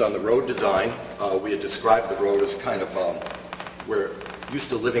issue was on the road design. We had described the road as kind of, we're used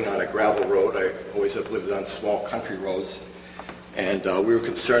to living on a gravel road. I always have lived on small country roads. And we were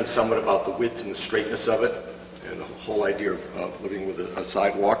concerned somewhat about the width and the straightness of it, and the whole idea of living with a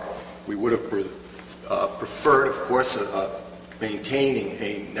sidewalk. We would have preferred, of course, maintaining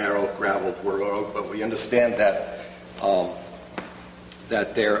a narrow gravel road, but we understand that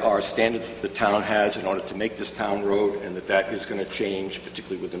that there are standards that the town has in order to make this town road, and that is going to change,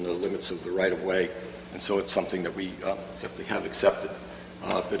 particularly within the limits of the right-of-way. And so it's something that we simply have accepted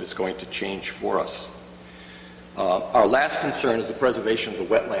that is going to change for us. Our last concern is the preservation of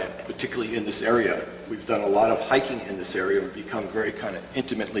the wetland, particularly in this area. We've done a lot of hiking in this area. We've become very kind of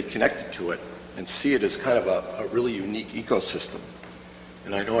intimately connected to it and see it as kind of a really unique ecosystem.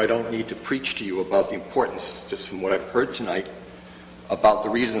 And I know I don't need to preach to you about the importance, just from what I've heard tonight, about the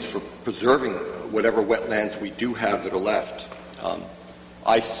reasons for preserving whatever wetlands we do have that are left.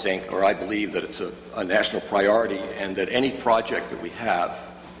 I think, or I believe, that it's a national priority, and that any project that we have,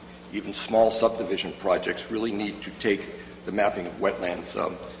 even small subdivision projects, really need to take the mapping of wetlands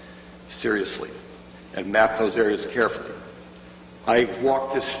seriously and map those areas carefully. I've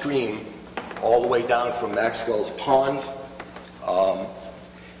walked this stream all the way down from Maxwell's Pond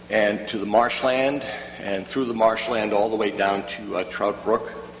and to the marshland, and through the marshland all the way down to Trout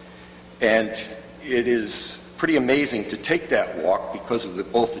Brook. And it is pretty amazing to take that walk because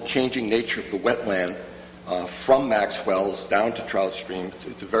of both the changing nature of the wetland from Maxwell's down to Trout Stream.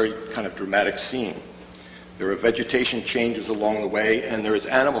 It's a very kind of dramatic scene. There are vegetation changes along the way, and there is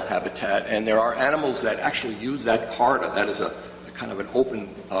animal habitat, and there are animals that actually use that corridor. That is a kind of an open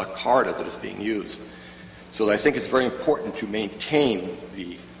corridor that is being used. So I think it's very important to maintain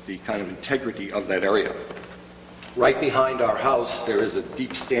the kind of integrity of that area. Right behind our house, there is a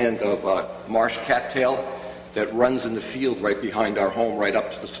deep stand of marsh cattail that runs in the field right behind our home, right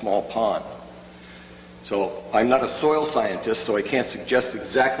up to the small pond. So I'm not a soil scientist, so I can't suggest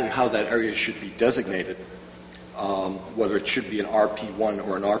exactly how that area should be designated, whether it should be an RP1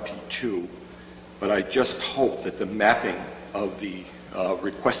 or an RP2, but I just hope that the mapping of the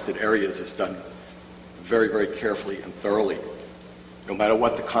requested areas is done very, very carefully and thoroughly, no matter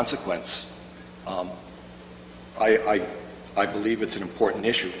what the consequence. I believe it's an important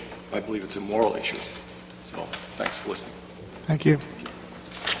issue. I believe it's a moral issue. So thanks for listening. Thank you.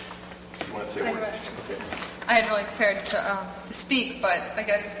 You want to say a word? Okay. I hadn't really prepared to speak, but I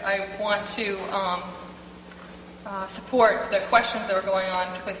guess I want to support the questions that were going on,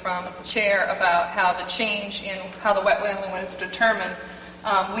 particularly from the chair, about how the change in how the wetland was determined.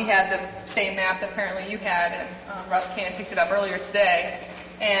 We had the same map that apparently you had, and Russ Cannon picked it up earlier today.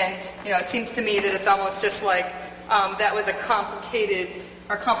 And it seems to me that it's almost just like that was a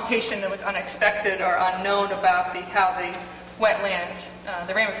complication that was unexpected or unknown about how the wetland,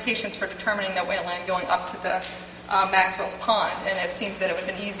 the ramifications for determining that wetland going up to the Maxwell's Pond. And it seems that it was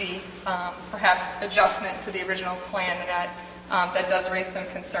an easy, perhaps, adjustment to the original plan, and that does raise some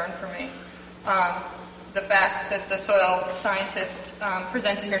concern for me. The fact that the soil scientist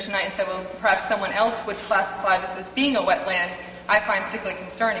presented here tonight and said, well, perhaps someone else would classify this as being a wetland, I find particularly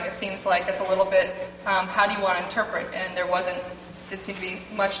concerning. It seems like it's a little bit, how do you want to interpret? And didn't seem to be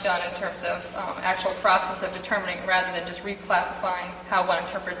much done in terms of actual process of determining, rather than just reclassifying how one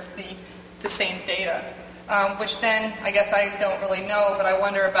interprets the same data. Which then, I guess I don't really know, but I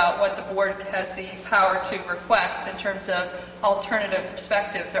wonder about what the board has the power to request in terms of alternative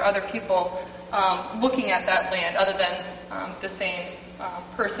perspectives or other people looking at that land other than the same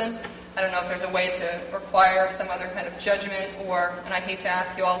person. I don't know if there's a way to require some other kind of judgment, and I hate to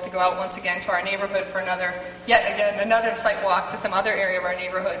ask you all to go out once again to our neighborhood for another site walk to some other area of our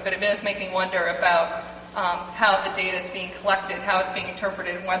neighborhood, but it does make me wonder about how the data is being collected, how it's being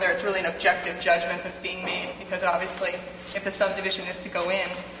interpreted, and whether it's really an objective judgment that's being made, because obviously if the subdivision is to go in,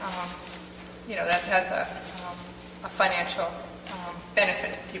 that has a financial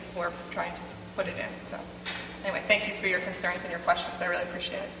benefit to people who are trying to put it in. So anyway, thank you for your concerns and your questions. I really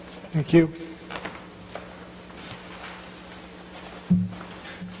appreciate it. Thank you.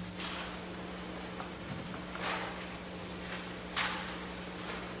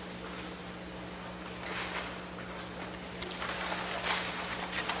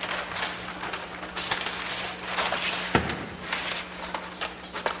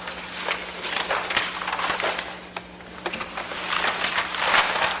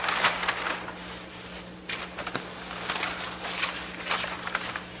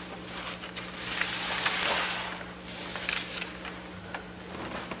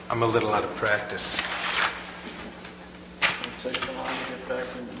 I'm a little out of practice. It'll take a while to get back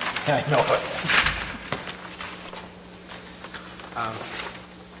in. I know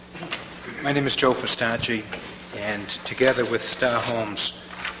it. My name is Joe Festacci, and together with Star Homes,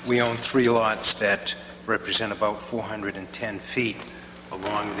 we own 3 lots that represent about 410 feet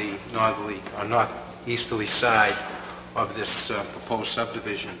along the northeasterly side of this proposed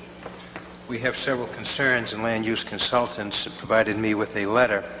subdivision. We have several concerns, and land use consultants have provided me with a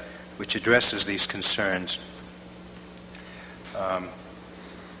letter which addresses these concerns.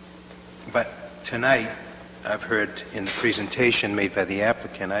 But tonight, I've heard in the presentation made by the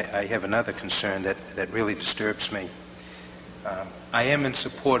applicant, I have another concern that really disturbs me. I am in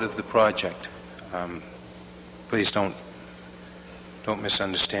support of the project. Please don't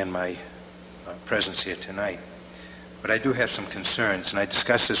misunderstand my presence here tonight. But I do have some concerns, and I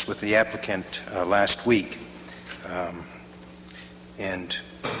discussed this with the applicant last week and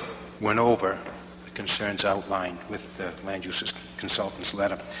went over the concerns outlined with the land use consultant's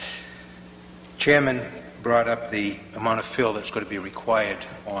letter. Chairman brought up the amount of fill that's going to be required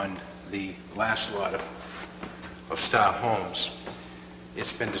on the last lot of Star Homes.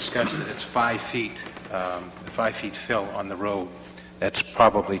 It's been discussed that it's 5 feet, 5 feet fill on the road. That's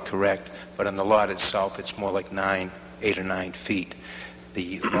probably correct, but on the lot itself, it's more like 8 or 9 feet.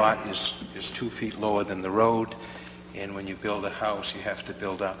 The lot is 2 feet lower than the road, and when you build a house, you have to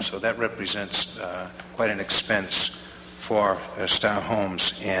build up. So that represents quite an expense for Star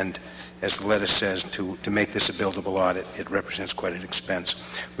Homes, and as the letter says, to make this a buildable lot, it represents quite an expense.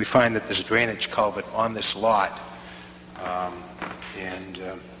 We find that there's drainage culvert on this lot, and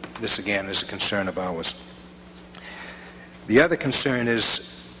this again is a concern of ours. The other concern is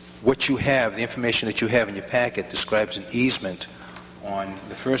what you have, the information that you have in your packet describes an easement on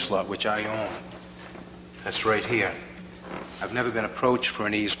the first lot, which I own. That's right here. I've never been approached for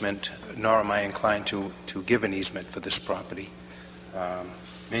an easement, nor am I inclined to give an easement for this property,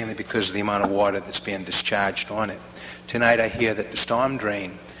 mainly because of the amount of water that's being discharged on it. Tonight I hear that the storm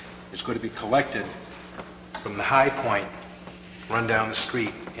drain is going to be collected from the high point, run down the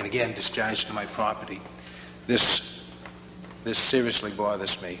street, and again discharged to my property. This seriously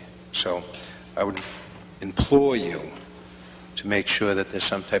bothers me, so I would implore you to make sure that there's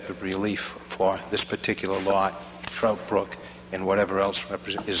some type of relief for this particular lot, Trout Brook, and whatever else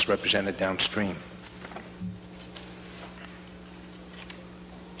is represented downstream.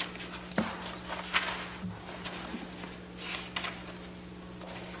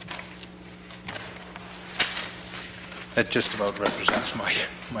 That just about represents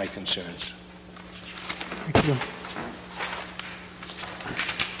my concerns. Thank you.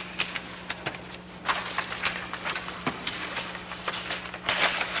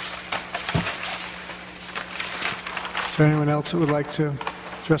 Is there anyone else that would like to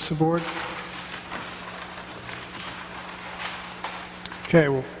address the board? Okay,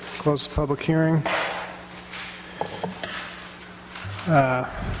 we'll close the public hearing.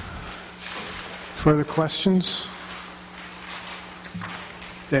 Further questions?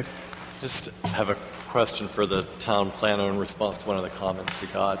 Dave? Just have a question for the town planner in response to one of the comments we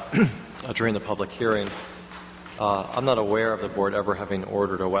got during the public hearing. I'm not aware of the board ever having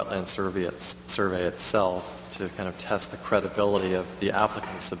ordered a wetland survey itself to kind of test the credibility of the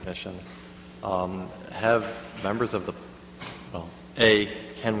applicant's submission. Have members of the, well, A,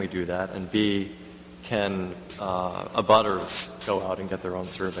 can we do that? And B, can abutters go out and get their own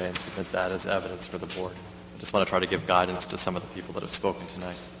survey and submit that as evidence for the board? I just want to try to give guidance to some of the people that have spoken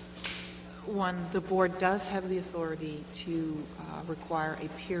tonight. One, the board does have the authority to require a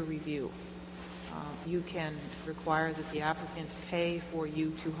peer review. You can require that the applicant pay for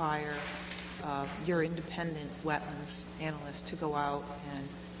you to hire your independent wetlands analyst to go out and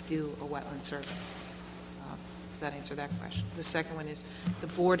do a wetland survey. Does that answer that question? The second one is the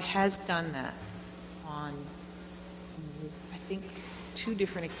board has done that on, I think, 2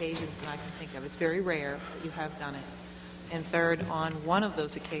 different occasions that I can think of. It's very rare, but you have done it. And third, on one of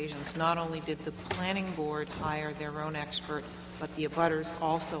those occasions, not only did the planning board hire their own expert, but the abutters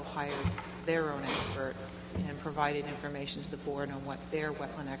also hired their own expert and provided information to the board on what their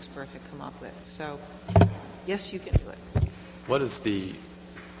wetland expert had come up with. So, yes, you can do it. What is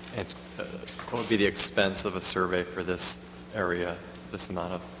what would be the expense of a survey for this area, this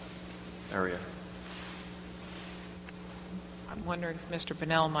amount of area? I'm wondering if Mr.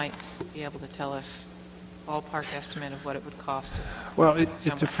 Bunnell might be able to tell us ballpark estimate of what it would cost. Well, it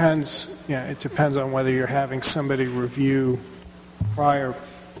depends. Yeah, it depends on whether you're having somebody review prior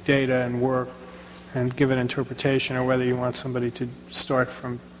data and work and give an interpretation, or whether you want somebody to start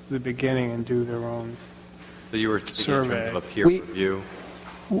from the beginning and do their own. So you were speaking survey. In terms of a peer review?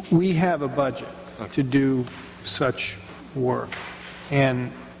 We have a budget to do such work,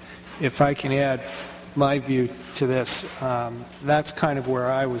 and if I can add my view to this, that's kind of where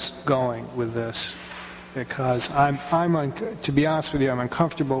I was going with this, because to be honest with you, I'm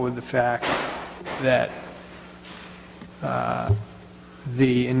uncomfortable with the fact that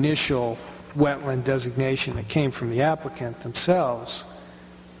the initial wetland designation that came from the applicant themselves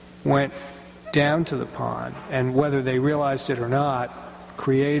went down to the pond, and whether they realized it or not,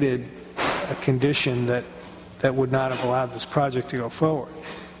 created a condition that would not have allowed this project to go forward.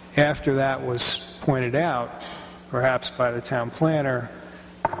 After that was pointed out, perhaps by the town planner,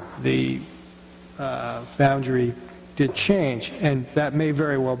 the boundary did change, and that may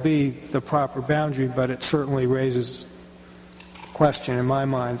very well be the proper boundary, but it certainly raises a question in my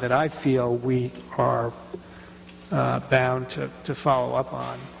mind that I feel we are bound to follow up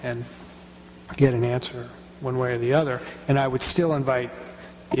on and get an answer one way or the other. And I would still invite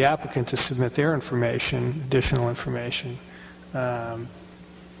the applicant to submit their information, additional information. But,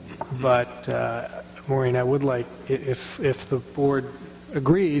 Maureen, I would like, if the board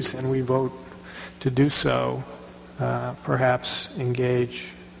agrees and we vote to do so, perhaps engage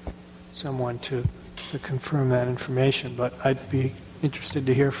someone to confirm that information. But I'd be interested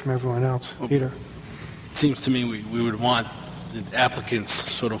to hear from everyone else. Peter? It seems to me we would want the applicant's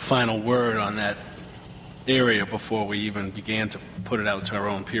sort of final word on that area before we even began to put it out to our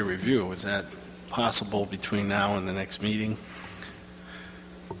own peer review. Is that possible between now and the next meeting?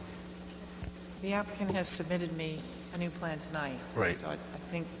 The applicant has submitted me a new plan tonight. Right. So I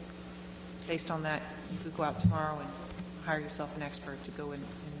think based on that, you could go out tomorrow and hire yourself an expert to go in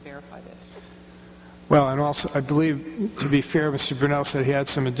and verify this. Well, and also, I believe, to be fair, Mr. Brunel said he had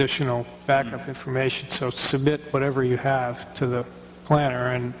some additional backup information, so submit whatever you have to the planner,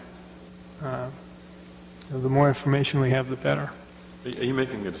 and the more information we have, the better. Are you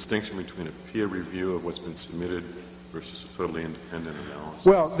making a distinction between a peer review of what's been submitted versus a totally independent analysis?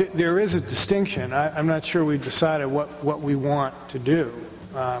 Well, there is a distinction. I'm not sure we've decided what we want to do.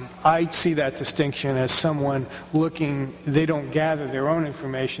 I see that distinction as someone looking, they don't gather their own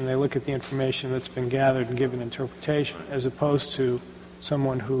information, they look at the information that's been gathered and give an interpretation, as opposed to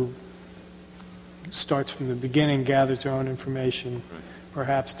someone who starts from the beginning, gathers their own information,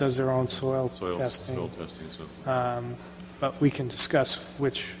 perhaps does their own soil testing. Soil testing, so. But we can discuss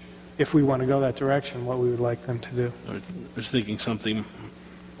which, if we want to go that direction, what we would like them to do. I was thinking something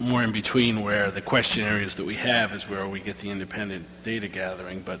more in between, where the question areas that we have is where we get the independent data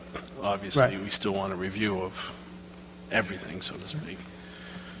gathering, but obviously we still want a review of everything, so to speak.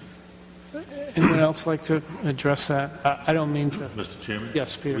 Anyone else like to address that? I don't mean to... Mr. Chairman?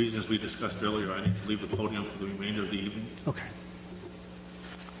 Yes, Peter. For reasons we discussed earlier, I need to leave the podium for the remainder of the evening. Okay.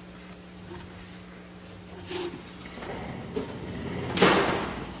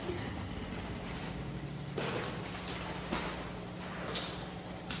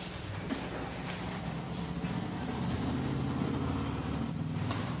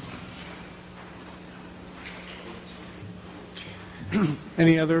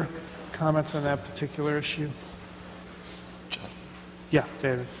 Any other comments on that particular issue? John? Yeah,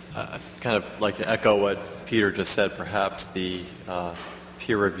 David. I'd kind of like to echo what Peter just said. Perhaps the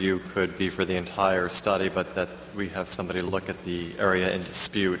peer review could be for the entire study, but that we have somebody look at the area in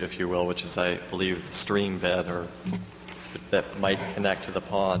dispute, if you will, which is, I believe, the stream bed or that might connect to the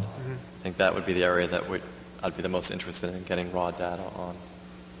pond. Mm-hmm. I think that would be the area that I'd be the most interested in getting raw data on.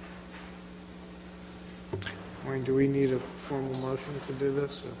 Maureen, do we need a formal motion to do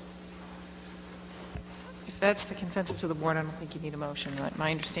this? Or? If that's the consensus of the board, I don't think you need a motion. My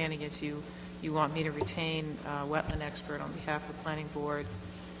understanding is you want me to retain a wetland expert on behalf of the planning board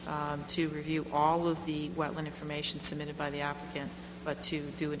to review all of the wetland information submitted by the applicant, but to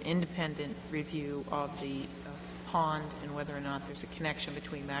do an independent review of the pond and whether or not there's a connection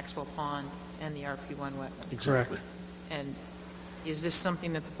between Maxwell Pond and the RP1 wetland. Exactly. And is this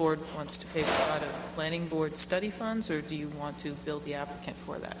something that the board wants to pay for out of planning board study funds, or do you want to bill the applicant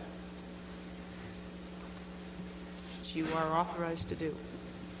for that? Which you are authorized to do.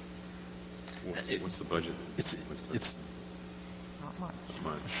 What's the budget? It's Not much. That's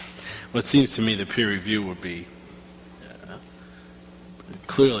mine. Well, it seems to me the peer review would be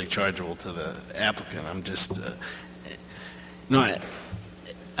clearly chargeable to the applicant. I'm just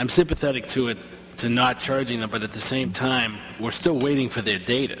I'm sympathetic to it, to not charging them, but at the same time, we're still waiting for their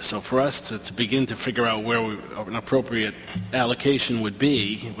data. So for us to begin to figure out where an appropriate allocation would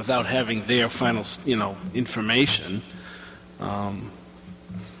be without having their final, information.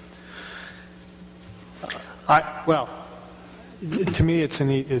 Well, to me, it's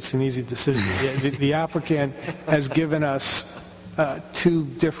an easy decision. The applicant has given us two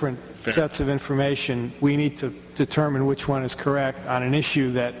different sets of information. We need to determine which one is correct on an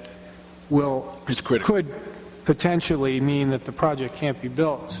issue that could potentially mean that the project can't be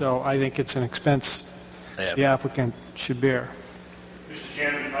built. So I think it's an expense the applicant should bear. Mr.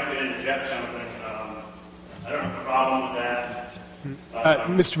 Chairman, if I could interject something, I don't have a problem with that.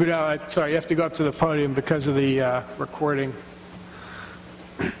 Mr. Budell, sorry, you have to go up to the podium because of the recording.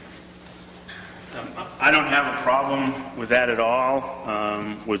 I don't have a problem with that at all,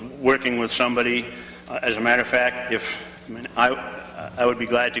 with working with somebody. As a matter of fact, I would be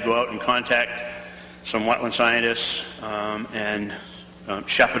glad to go out and contact some wetland scientists and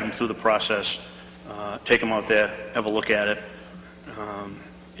shepherd them through the process, take them out there, have a look at it,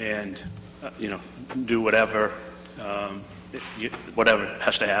 and do whatever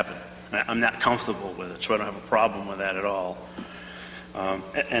has to happen. I'm not comfortable with it, so I don't have a problem with that at all.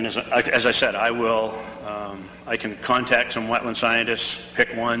 And as I said, I can contact some wetland scientists,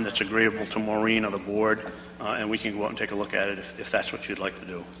 pick one that's agreeable to Maureen or the board, and we can go out and take a look at it if that's what you'd like to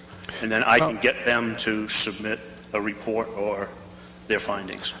do. And then I can get them to submit a report or their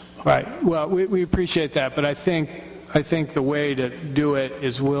findings. Right. Well, we appreciate that, but I think the way to do it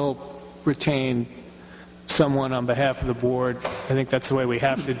is we'll retain someone on behalf of the board. I think that's the way we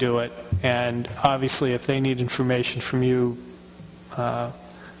have to do it. And obviously, if they need information from you, I'm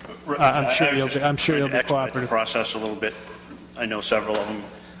sure you'll be cooperative. The process a little bit. I know several of them.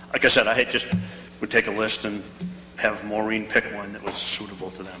 Like I said, I just would take a list and have Maureen pick one that was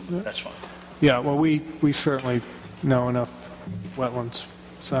suitable to them. Yeah. That's fine. Yeah. Well, we certainly know enough wetlands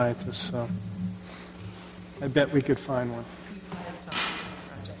scientists, so I bet we could find one.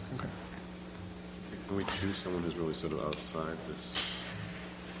 Okay. Can we choose someone who's really sort of outside this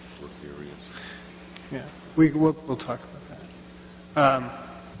work areas? Yeah. We'll talk about that.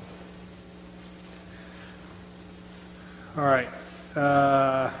 All right.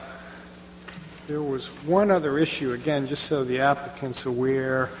 There was one other issue, again, just so the applicant's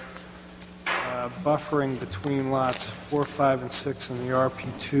aware, buffering between lots 4, 5, and 6 in the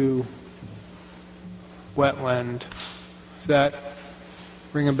RP2 wetland. Does that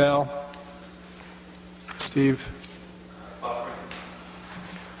ring a bell? Steve?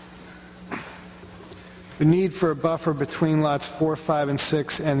 The need for a buffer between lots 4, 5, and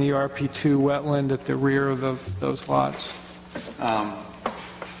 6 and the RP2 wetland at the rear of those lots?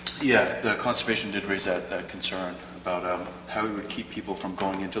 Yeah, the conservation did raise that concern about how we would keep people from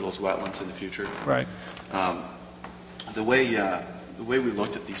going into those wetlands in the future. Right. The way we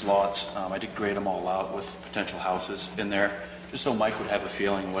looked at these lots, I did grade them all out with potential houses in there, just so Mike would have a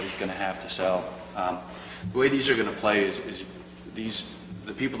feeling what he's going to have to sell. The way these are going to play is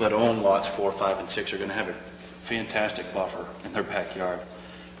the people that own lots 4, 5, and 6 are going to have a fantastic buffer in their backyard.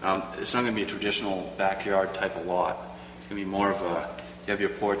 It's not going to be a traditional backyard type of lot. It's going to be more of you have your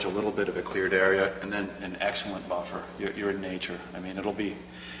porch, a little bit of a cleared area, and then an excellent buffer. You're in nature. I mean,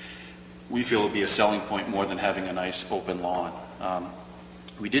 we feel it'll be a selling point more than having a nice open lawn.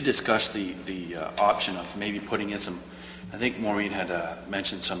 We did discuss the option of maybe putting in some, I think Maureen had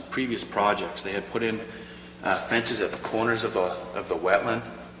mentioned some previous projects. They had put in fences at the corners of the wetland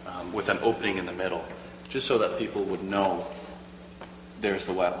with an opening in the middle, just so that people would know there's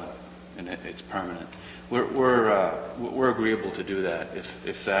the wetland and it's permanent. We're agreeable to do that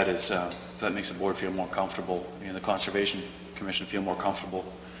if that makes the board feel more comfortable and the Conservation Commission feel more comfortable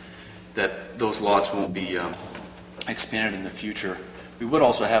that those lots won't be expanded in the future. We would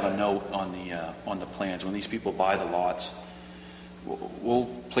also have a note on the plans when these people buy the lots. We'll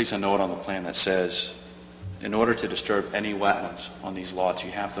place a note on the plan that says, in order to disturb any wetlands on these lots,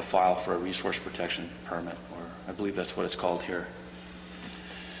 you have to file for a resource protection permit, or I believe that's what it's called here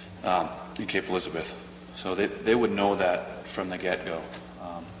in Cape Elizabeth. So they would know that from the get-go.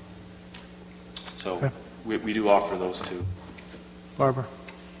 Okay. We do offer those too. Barbara?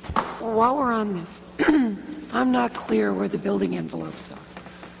 While we're on this, I'm not clear where the building envelopes are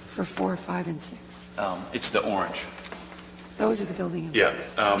for 4, 5, and 6. It's the orange. Those are the building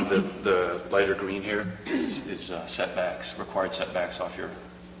envelopes. Yeah, the lighter green here is setbacks, required setbacks off your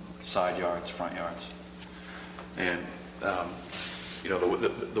side yards, front yards. And,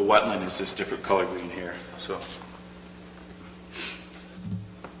 the wetland is this different color green here, so.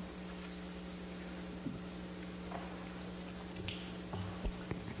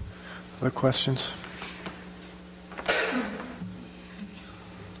 Other questions?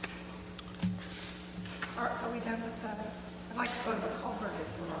 Are we done with that? I'd like to go to the culvert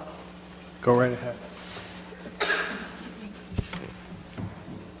if we're on. Go right ahead.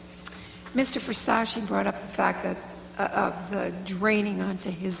 Mr. Versace brought up the fact that of the draining onto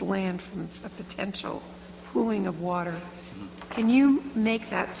his land from a potential pooling of water. Can you make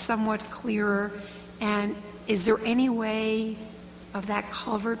that somewhat clearer? And is there any way of that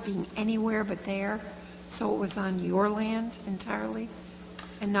culvert being anywhere but there, so it was on your land entirely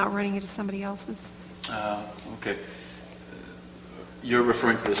and not running into somebody else's? Okay. You're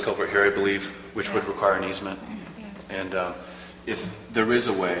referring to this culvert here, I believe, which would require an easement. Yes. And if there is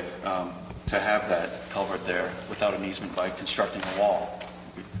a way to have that culvert there without an easement by constructing a wall,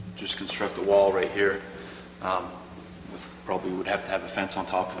 we just construct a wall right here. Probably would have to have a fence on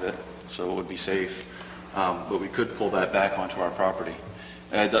top of it, so it would be safe. But we could pull that back onto our property.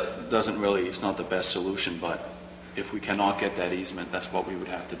 That doesn't really, it's not the best solution, but if we cannot get that easement, that's what we would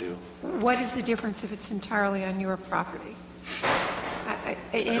have to do. What is the difference if it's entirely on your property?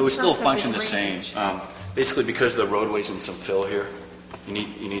 It would still function the same. Basically, because the roadway's in some fill here, you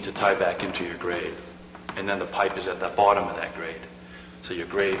need to tie back into your grade, and then the pipe is at the bottom of that grade. So your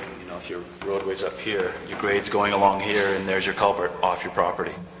grade, if your roadway's up here, your grade's going along here, and there's your culvert off your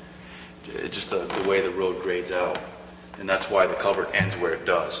property. It's just the way the road grades out. And that's why the culvert ends where it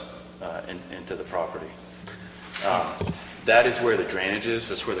does, into the property. That is where the drainage is.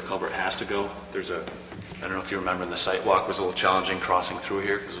 That's where the culvert has to go. I don't know if you remember, the site walk was a little challenging crossing through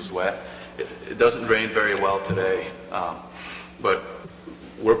here because it was wet. It doesn't drain very well today, but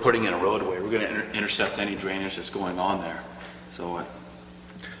we're putting in a roadway. We're going to intercept any drainage that's going on there. So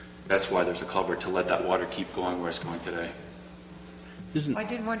that's why there's a culvert, to let that water keep going where it's going today. I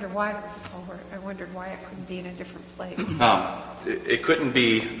didn't wonder why it was a culvert. I wondered why it couldn't be in a different place. It couldn't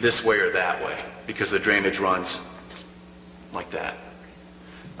be this way or that way because the drainage runs like that.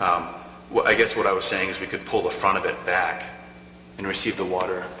 Well, I guess what I was saying is we could pull the front of it back and receive the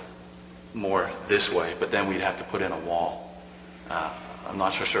water more this way, but then we'd have to put in a wall. I'm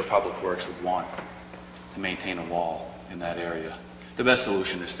not so sure Public Works would want to maintain a wall in that area. The best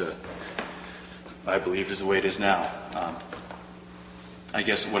solution is I believe, is the way it is now. I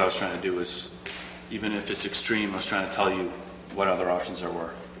guess what I was trying to do is, even if it's extreme, I was trying to tell you what other options there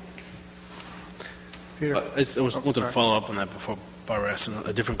were. Peter? I wanted to follow up on that before Barbara asked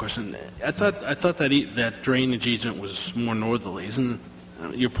a different question. I thought that drainage easement was more northerly.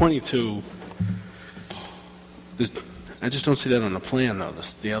 You're pointing to... I just don't see that on the plan, though,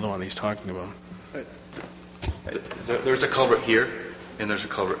 the other one he's talking about. There's a culvert here, and there's a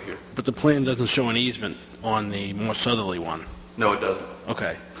culvert here. But the plan doesn't show an easement on the more southerly one. No, it doesn't.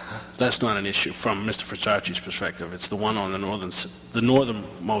 Okay. That's not an issue from Mr. Frisacci's perspective. It's the one on the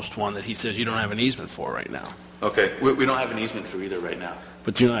northernmost one that he says you don't have an easement for right now. Okay. We don't have an easement for either right now.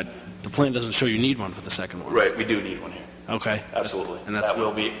 But the plan doesn't show you need one for the second one. Right. We do need one here. Okay. Absolutely. And that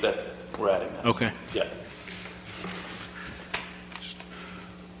we're adding that. Okay. Yeah.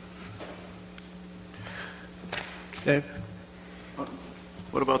 Dave?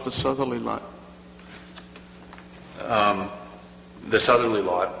 What about the southerly lot? The southerly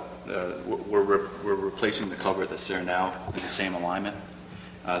lot, we're replacing the culvert that's there now in the same alignment.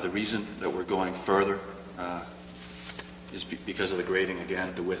 The reason that we're going further is because of the grading,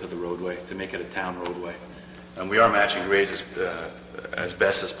 again, the width of the roadway, to make it a town roadway. And we are matching grades as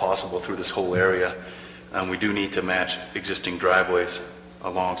best as possible through this whole area. We do need to match existing driveways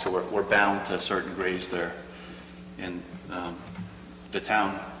along, so we're bound to certain grades there. And the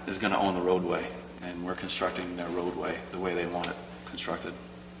town is going to own the roadway, and we're constructing their roadway the way they want it constructed.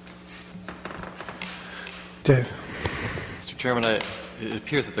 Dave? Mr. Chairman, it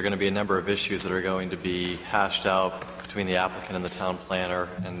appears that there are going to be a number of issues that are going to be hashed out between the applicant and the town planner,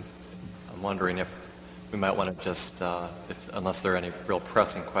 and I'm wondering if we might want to just, unless there are any real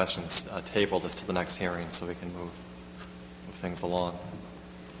pressing questions, table this to the next hearing so we can move things along.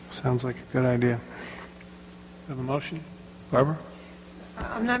 Sounds like a good idea. Have a motion? Barbara?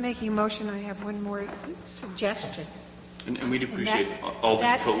 I'm not making a motion. I have one more suggestion. And we'd appreciate all the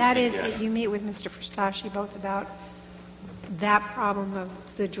That is that you meet with Mr. Frisacci both about that problem of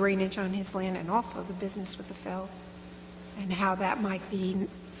the drainage on his land and also the business with the fill, and how that might be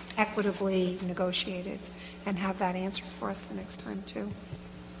equitably negotiated, and have that answered for us the next time, too.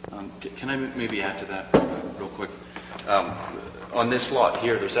 Can I maybe add to that real quick? On this lot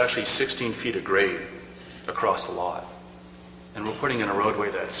here, there's actually 16 feet of grade across the lot. And we're putting in a roadway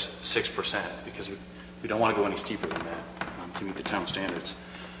that's 6% because we don't want to go any steeper than that to meet the town standards.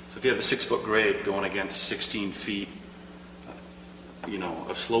 So if you have a 6-foot grade going against 16 feet,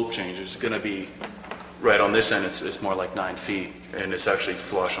 of slope change, it's going to be right on this end. It's more like 9 feet, and it's actually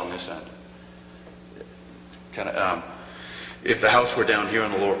flush on this end. Kind of. If the house were down here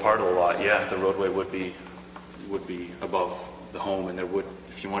on the lower part of the lot, yeah, the roadway would be above the home, and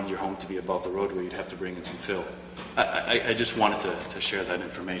if you wanted your home to be above the roadway, you'd have to bring in some fill. I just wanted to share that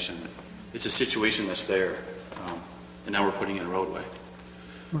information. It's a situation that's there, and now we're putting in a roadway.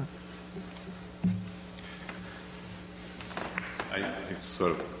 I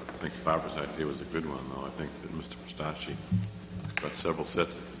sort of think Barbara's idea was a good one, though. I think that Mr. Frisacci has got several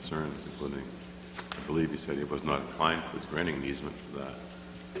sets of concerns, including, I believe he said he was not inclined with granting an easement for that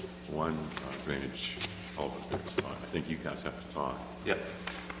one drainage culvert there. So I think you guys have to talk. Yeah.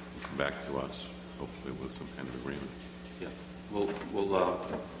 Come back to us, hopefully with some kind of agreement. Yeah. We'll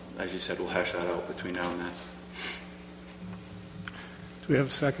as you said, we'll hash that out between now and then. Do we have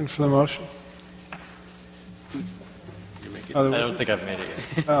a second for the motion? I don't think I've made it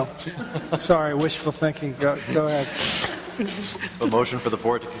yet. Oh, sorry, wishful thinking. Go ahead. A motion for the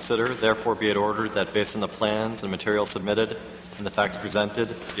board to consider, therefore be it ordered that based on the plans and materials submitted and the facts presented,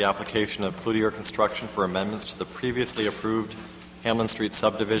 the application of Cloutier Construction for amendments to the previously approved Hamlin Street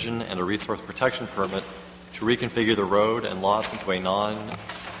subdivision and a resource protection permit to to reconfigure the road and lots into a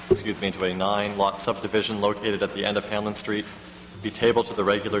nine-lot subdivision located at the end of Hanlon Street, be tabled to the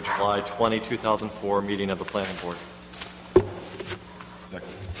regular July 20, 2004 meeting of the Planning Board. Second.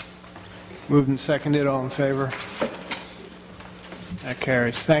 Moved and seconded. All in favor? That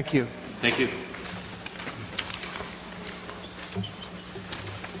carries. Thank you. Thank you.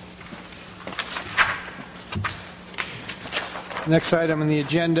 Next item on the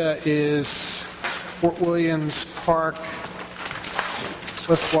agenda is Fort Williams Park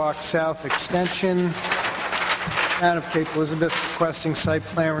Cliff Walk South Extension. Town of Cape Elizabeth requesting site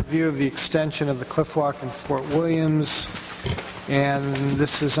plan review of the extension of the Cliff Walk in Fort Williams. And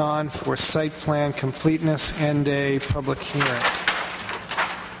this is on for site plan completeness and a public hearing.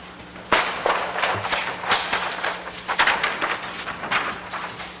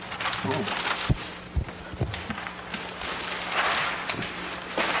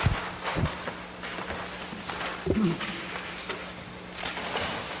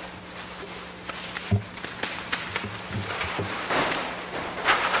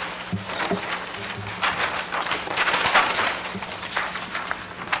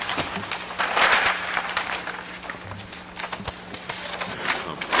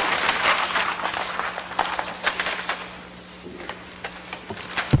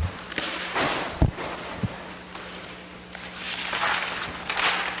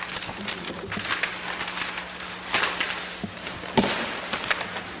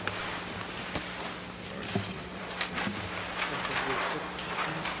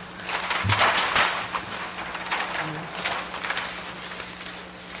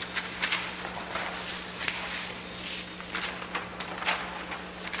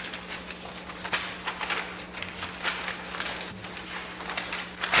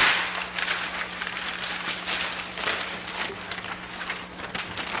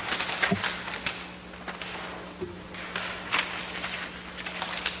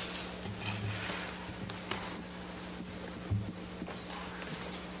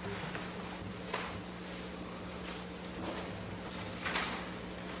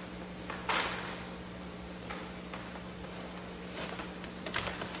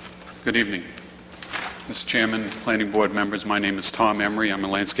 Good evening. Mr. Chairman, Planning Board members, my name is Tom Emery. I'm a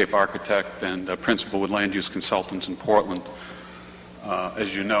landscape architect and principal with Land Use Consultants in Portland.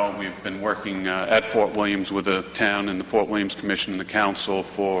 As you know, we've been working at Fort Williams with the town and the Fort Williams Commission and the council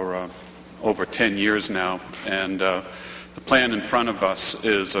for over 10 years now. And the plan in front of us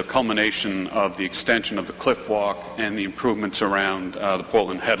is a culmination of the extension of the Cliff Walk and the improvements around the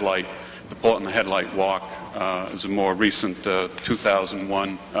Portland Headlight. The Portland Headlight Walk is a more recent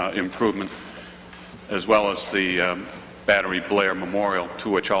 2001 improvement, as well as the Battery Blair Memorial, to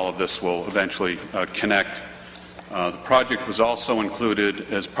which all of this will eventually connect. The project was also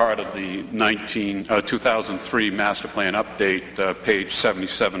included as part of the 2003 Master Plan Update, page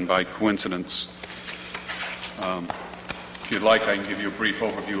 77 by coincidence. If you'd like, I can give you a brief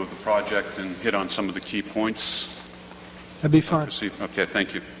overview of the project and hit on some of the key points. That'd be fine. Okay,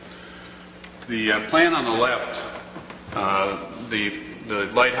 thank you. The plan on the left, the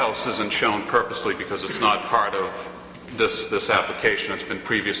lighthouse isn't shown purposely because it's not part of this application. It's been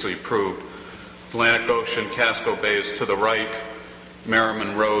previously approved. Atlantic Ocean, Casco Bay is to the right.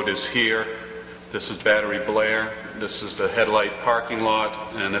 Merriman Road is here. This is Battery Blair. This is the Headlight parking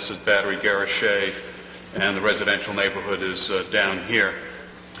lot, and this is Battery Garochet, and the residential neighborhood is down here.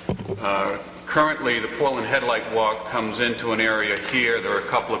 Currently, the Portland Headlight Walk comes into an area here. There are a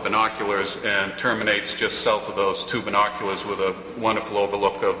couple of binoculars and terminates just south of those two binoculars with a wonderful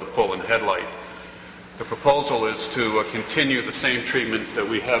overlook of the Portland Headlight. The proposal is to continue the same treatment that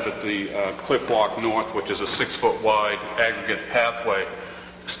we have at the Cliff Walk North, which is a 6-foot wide aggregate pathway,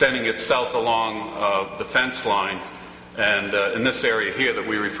 extending it south along the fence line. And in this area here that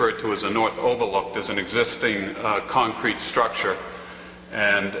we refer to as the North Overlook, there's an existing concrete structure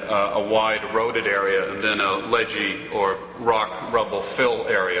and a wide eroded area, and then a ledgy or rock rubble fill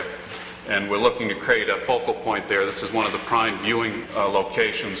area. And we're looking to create a focal point there. This is one of the prime viewing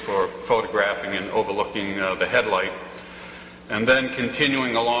locations for photographing and overlooking the headlight. And then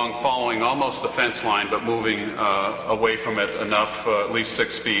continuing along, following almost the fence line, but moving away from it enough, at least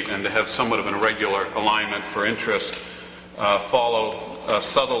 6 feet, and to have somewhat of an irregular alignment for interest, follow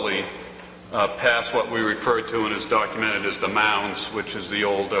southerly past what we refer to and is documented as the mounds, which is the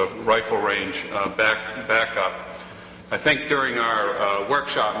old rifle range back up. I think during our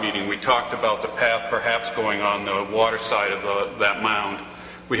workshop meeting we talked about the path perhaps going on the water side of that mound.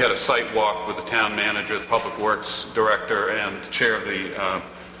 We had a site walk with the town manager, the public works director, and chair of the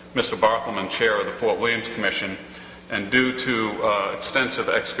Mr. Barthelman, chair of the Fort Williams Commission, And due to extensive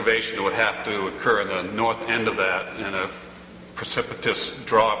excavation that would have to occur in the north end of that and a precipitous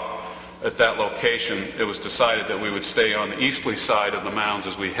drop at that location, it was decided that we would stay on the easterly side of the mounds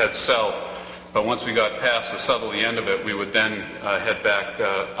as we head south. But once we got past the southerly end of it, we would then head back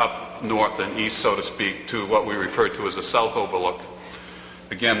up north and east, so to speak, to what we refer to as the south overlook.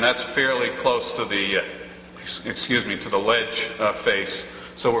 Again, that's fairly close to the, to the ledge face.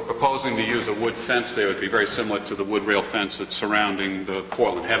 So we're proposing to use a wood fence there. It would be very similar to the wood rail fence that's surrounding the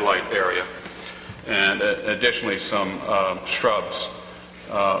Portland headlight area. And additionally, some shrubs.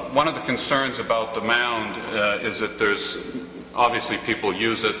 One of the concerns about the mound is that there's, obviously people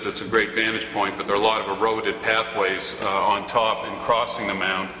use it, it's a great vantage point, but there are a lot of eroded pathways on top and crossing the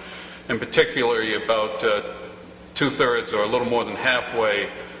mound. And particularly about two-thirds or a little more than halfway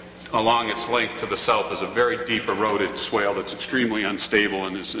along its length to the south is a very deep eroded swale that's extremely unstable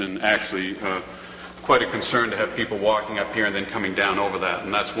and is actually quite a concern to have people walking up here and then coming down over that.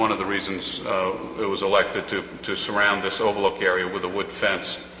 And that's one of the reasons it was elected to surround this overlook area with a wood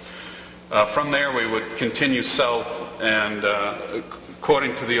fence. From there we would continue south, and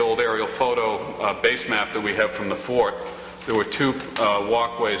according to the old aerial photo base map that we have from the fort, there were two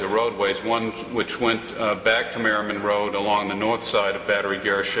walkways or roadways, one which went back to Merriman Road along the north side of Battery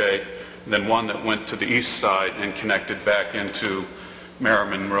Garochet, and then one that went to the east side and connected back into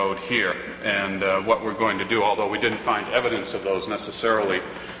Merriman Road here. And what we're going to do, although we didn't find evidence of those necessarily,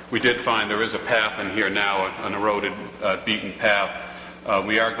 we did find there is a path in here now, an eroded, beaten path.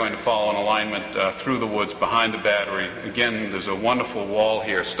 We are going to follow an alignment through the woods behind the battery. Again, there's a wonderful wall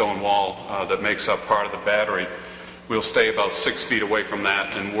here, stone wall, that makes up part of the battery. We'll stay about 6 feet away from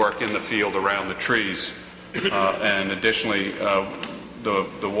that and work in the field around the trees. And additionally, the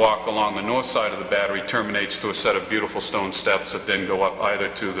walk along the north side of the battery terminates to a set of beautiful stone steps that then go up either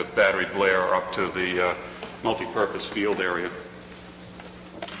to the battery glare or up to the multi-purpose field area.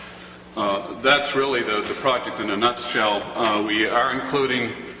 That's really the project in a nutshell. We are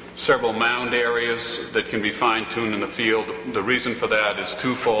including several mound areas that can be fine-tuned in the field. The reason for that is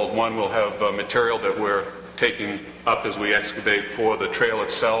twofold. One, we'll have material that we're taking up as we excavate for the trail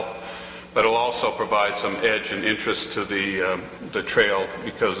itself, but it'll also provide some edge and interest to the trail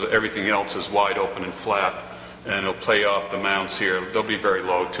because everything else is wide open and flat, and it'll play off the mounds here. They'll be very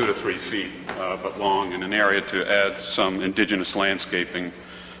low, 2 to 3 feet, but long, in an area to add some indigenous landscaping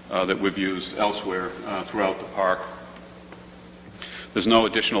that we've used elsewhere throughout the park. There's no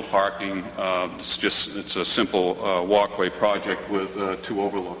additional parking. It's a simple walkway project with 2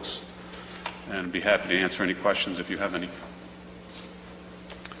 overlooks. And I'd be happy to answer any questions if you have any.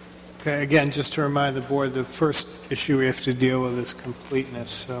 Okay, again, just to remind the board, the first issue we have to deal with is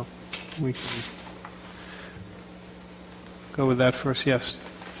completeness, so we can go with that first. Yes.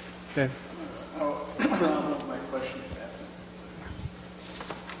 Okay. My question.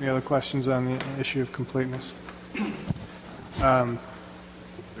 Any other questions on the issue of completeness?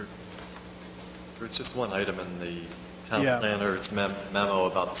 There's just one item in the town planner's memo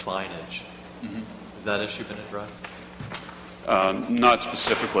about signage. Has that issue been addressed? Not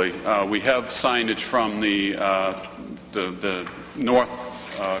specifically. We have signage from the north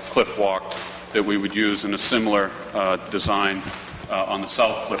cliff walk that we would use in a similar design on the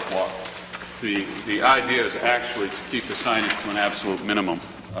south cliff walk. The idea is actually to keep the signage to an absolute minimum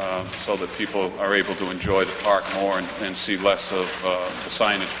so that people are able to enjoy the park more and see less of the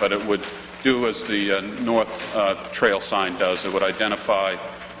signage. But it would do as the north trail sign does. It would identify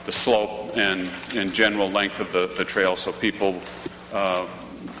the slope and general length of the trail so people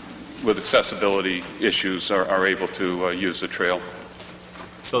with accessibility issues are able to use the trail.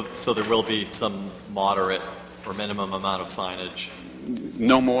 So there will be some moderate or minimum amount of signage?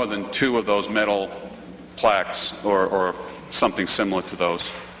 No more than 2 of those metal plaques or something similar to those.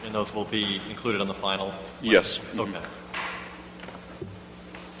 And those will be included on the final? Yes. Okay.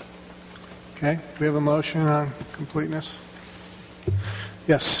 Okay. We have a motion on completeness?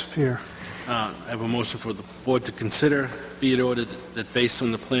 Yes, Peter. I have a motion for the board to consider, be it ordered that based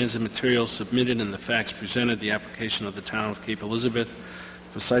on the plans and materials submitted and the facts presented, the application of the town of Cape Elizabeth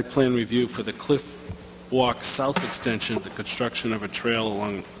for site plan review for the Cliff Walk South extension, the construction of a trail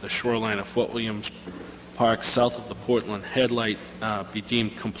along the shoreline of Fort Williams Park south of the Portland headlight be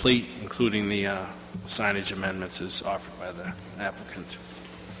deemed complete, including the signage amendments as offered by the applicant.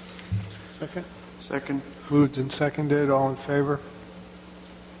 Second? Second. Moved and seconded. All in favor?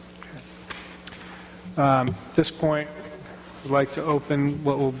 At this point, I'd like to open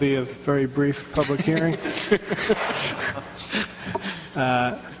what will be a very brief public hearing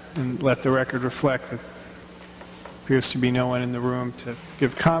and let the record reflect that there appears to be no one in the room to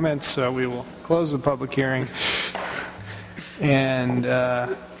give comments, so we will close the public hearing. and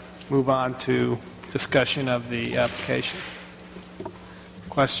move on to discussion of the application.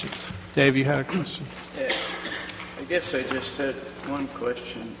 Questions? Dave, you had a question? Yeah, I guess I just had one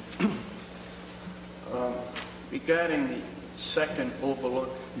question. Regarding the second overlook,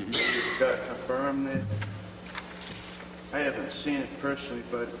 you've got a berm there. I haven't seen it personally,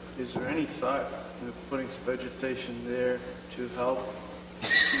 but is there any thought of putting some vegetation there to help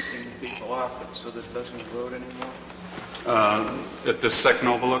keeping people off it so that it doesn't erode anymore? At this second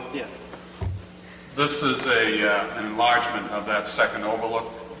overlook? Yeah. This is an enlargement of that second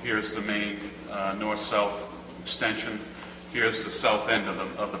overlook. Here's the main north-south extension. Here's the south end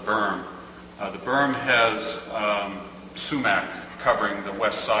of the berm. The berm has sumac covering the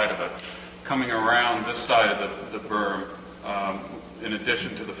west side of it. Coming around this side of the berm, in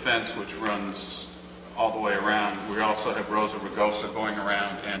addition to the fence which runs all the way around, we also have rows of rugosa going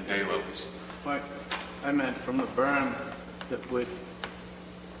around and daylilies. I meant from the berm that would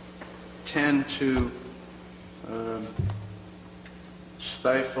tend to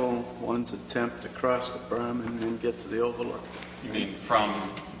stifle one's attempt to cross the berm and then get to the overlook. You mean from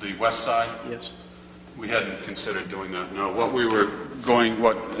the west side? Yes. We hadn't considered doing that, no.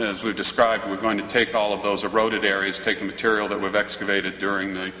 As we've described, we're going to take all of those eroded areas, take the material that we've excavated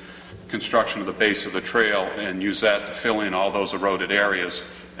during the construction of the base of the trail and use that to fill in all those eroded areas,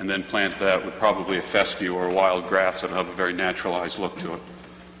 and then plant that with probably a fescue or a wild grass that will have a very naturalized look to it.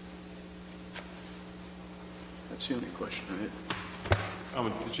 That's the only question I had.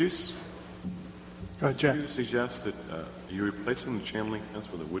 Did you Go ahead, Jeff. Did you suggest that you're replacing the chain link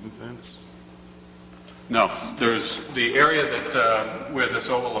fence with a wooden fence? No, there's the area that where this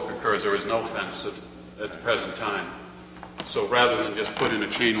overlook occurs, there is no fence at the present time. So rather than just put in a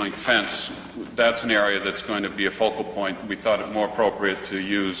chain link fence, that's an area that's going to be a focal point. We thought it more appropriate to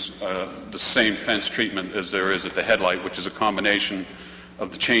use the same fence treatment as there is at the headlight, which is a combination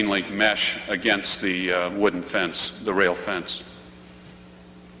of the chain link mesh against the wooden fence, the rail fence.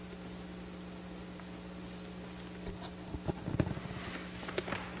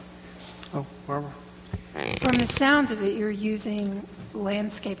 Oh, Barbara. From the sound of it, you're using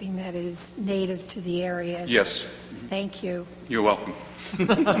landscaping that is native to the area. Yes. Thank you. You're welcome.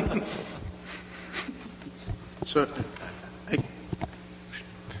 So,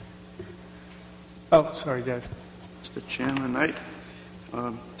 Oh, sorry, Dave. Mr. Chairman,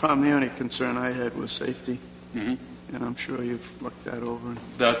 Tom, the only concern I had was safety, and I'm sure you've looked that over.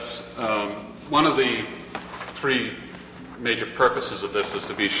 That's one of the three major purposes of this is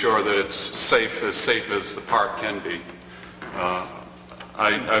to be sure that it's safe as the park can be.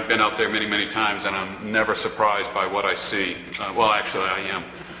 I've been out there many, many times, and I'm never surprised by what I see. Well, actually, I am.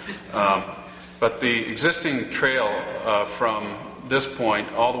 But the existing trail from this point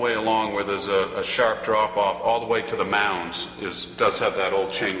all the way along where there's a sharp drop-off all the way to the mounds does have that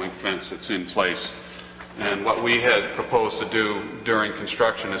old chain link fence that's in place. And what we had proposed to do during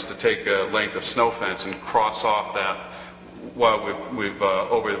construction is to take a length of snow fence and cross off that. While we've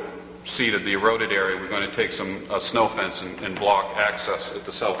overseeded the eroded area, we're going to take some snow fence and block access at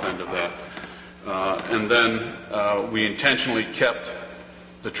the south end of that. And then we intentionally kept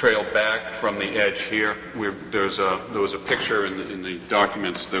the trail back from the edge here. There was a picture in the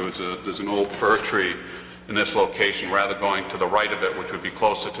documents. There's an old fir tree in this location, rather going to the right of it, which would be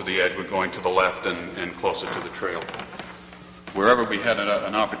closer to the edge, we're going to the left and closer to the trail. Wherever we had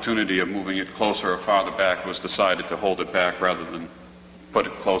an opportunity of moving it closer or farther back was decided to hold it back rather than put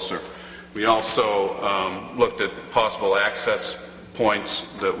it closer. We also looked at possible access points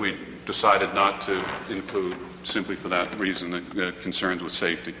that we decided not to include simply for that reason, the concerns with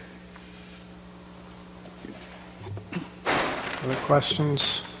safety. Other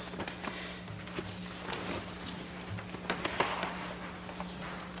questions?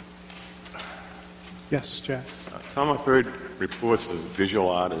 Yes, Jack. Tom, I've heard reports of visual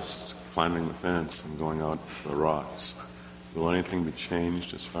artists climbing the fence and going out to the rocks. Will anything be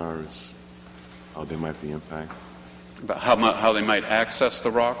changed as far as how they might be impacted? About how they might access the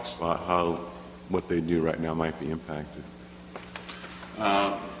rocks? How what they do right now might be impacted.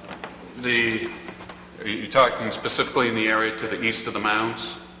 Are you talking specifically in the area to the east of the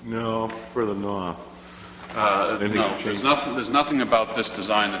mounds? No, further north. No, there's nothing about this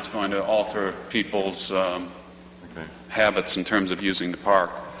design that's going to alter people's habits in terms of using the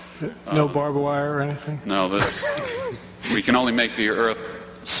park. No barbed wire or anything? No, we can only make the earth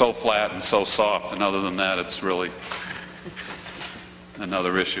so flat and so soft, and other than that, it's really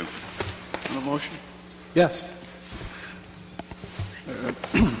another issue. On a motion? Yes.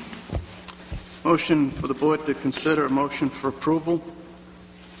 Motion for the board to consider a motion for approval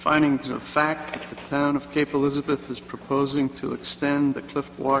Findings of fact that the town of Cape Elizabeth is proposing to extend the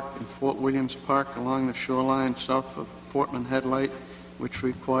cliff walk in Fort Williams Park along the shoreline south of Portland Headlight, which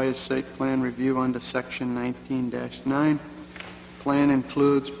requires site plan review under Section 19-9. Plan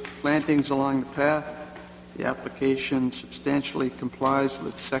includes plantings along the path. The application substantially complies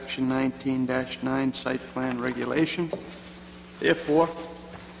with Section 19-9 site plan regulations. Therefore,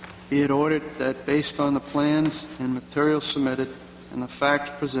 be it ordered that based on the plans and materials submitted and the facts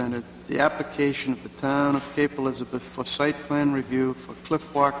presented, the application of the town of Cape Elizabeth for site plan review for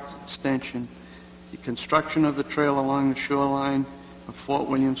cliff walk extension, the construction of the trail along the shoreline of Fort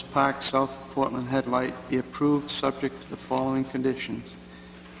Williams Park south of Portland Headlight be approved subject to the following conditions.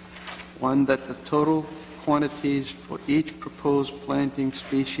 One, that the total quantities for each proposed planting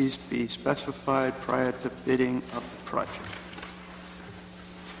species be specified prior to bidding of the project.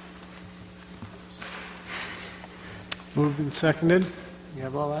 Moved and seconded. You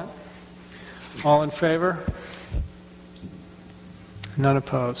have all that? All in favor? None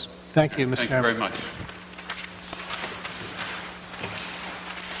opposed. Thank you, Mr. Thank you very much.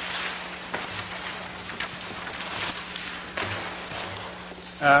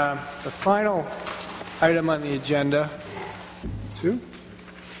 The final item on the agenda. Two?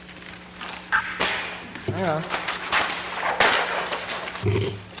 Hang on.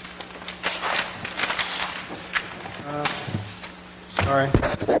 Sorry.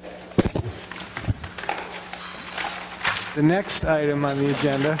 The next item on the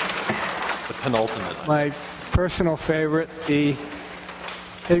agenda, The penultimate. my personal favorite, the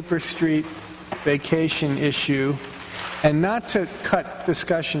Paper Street vacation issue. And not to cut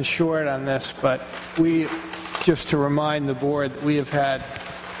discussion short on this, but just to remind the board, that we have had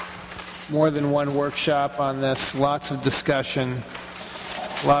more than one workshop on this, lots of discussion,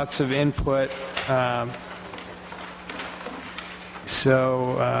 lots of input.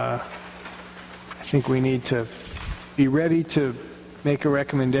 So I think we need to be ready to make a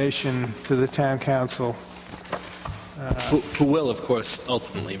recommendation to the town council. Who will, of course,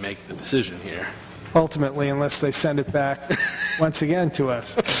 ultimately make the decision here. Ultimately, unless they send it back once again to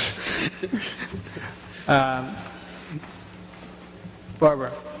us.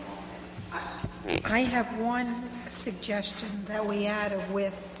 Barbara. I have one suggestion that we add a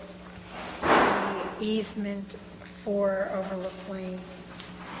width to the easement for Overlook Lane.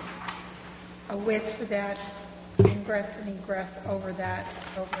 A width for that ingress and egress over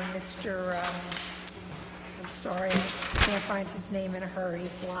Mr. I'm sorry, I can't find his name in a hurry,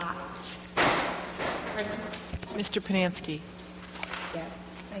 his lot. Mr. Pinansky. Yes,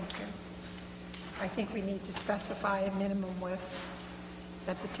 thank you. I think we need to specify a minimum width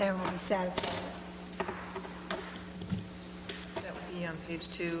that the town will be satisfied with. That would be on page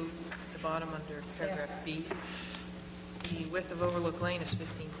 2, at the bottom under paragraph B. The width of Overlook Lane is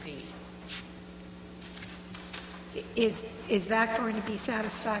 15 feet. Is that going to be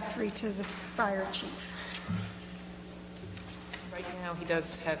satisfactory to the fire chief? Right now, he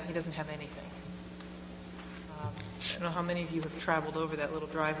doesn't have anything. I don't know how many of you have traveled over that little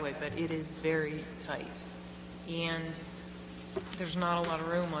driveway, but it is very tight. And there's not a lot of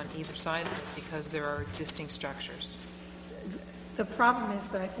room on either side of it because there are existing structures. The problem is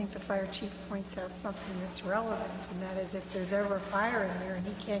that I think the fire chief points out something that's relevant, and that is if there's ever a fire in there and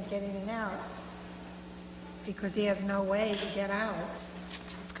he can't get in and out because he has no way to get out,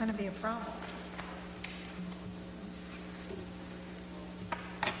 it's going to be a problem.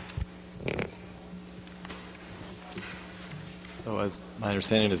 So as my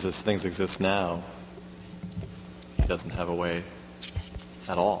understanding is, as things exist now, he doesn't have a way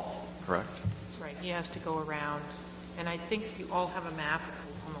at all, correct? Right, he has to go around. And I think you all have a map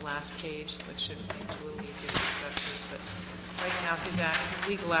on the last page, which should make it a little easier to discuss this. But right now, his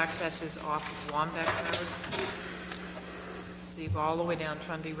legal access is off of Wambeck Road. So you go all the way down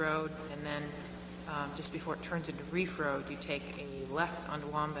Trundy Road, and then just before it turns into Reef Road, you take a left onto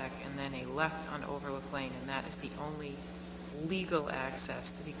Wambeck and then a left onto Overlook Lane, and that is the only legal access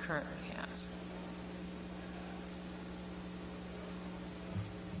that he currently has.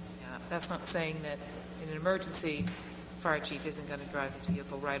 That's not saying that in an emergency, the fire chief isn't going to drive his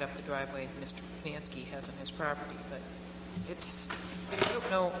vehicle right up the driveway Mr. Pinansky has on his property, but it's,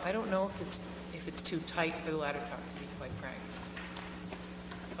 I don't know if it's too tight for the ladder truck, to be quite frank.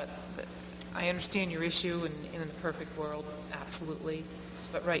 But I understand your issue, and in the perfect world, absolutely.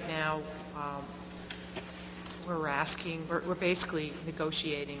 But right now, we're basically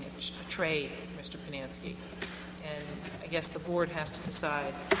negotiating a trade, Mr. Pinansky. And I guess the board has to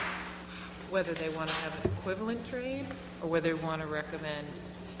decide whether they want to have an equivalent trade or whether they want to recommend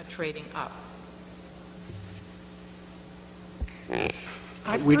a trading up.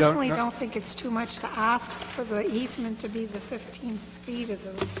 I We don't personally know- don't think it's too much to ask for the easement to be the 15 feet of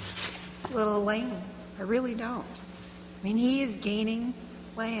the little lane. I really don't. I mean, he is gaining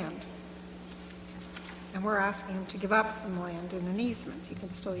land, and we're asking him to give up some land in an easement. He can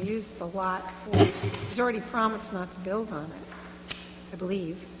still use the lot for, he's already promised not to build on it, I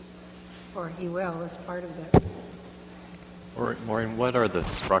believe, or he will as part of that. Maureen, what are the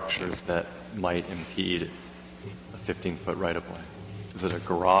structures that might impede a 15-foot right-of-way? Is it a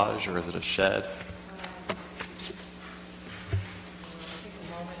garage or is it a shed?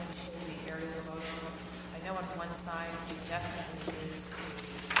 I know on one side it definitely is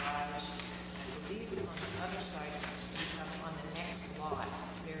a garage. I believe on the other side it's on the next lot,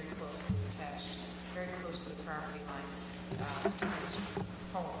 very closely attached, very close to the property line. Someone's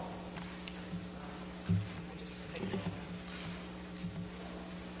home. I just think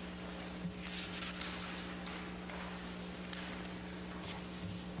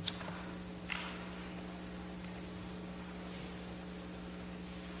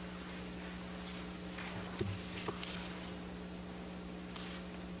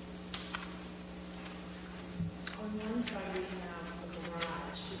on one side we have a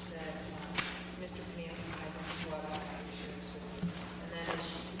garage that Mr. Panier has on his lot, I shares with me. And then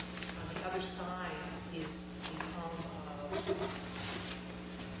on the other side is the home of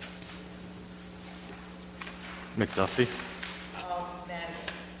McDuffie? Madigan.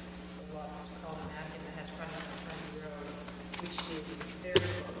 The lot is called Madigan that has frontage on Friendly Road, which is very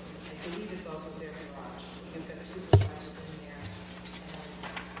close. I believe it's also their garage. We've got two garages in there.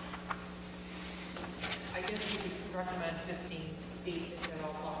 And I guess we could recommend 15 feet if at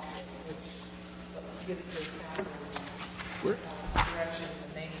all possible, which gives the council direction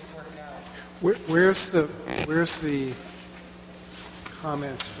and they can work it out. Where's the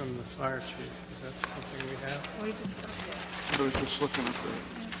comments from the fire chief? Is that something we have? We just got this. I was just looking at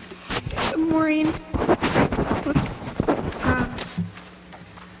the... Maureen, oops.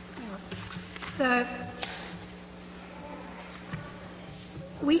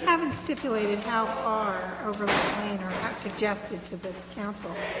 We haven't stipulated how far Overlook Lane, or how suggested to the council,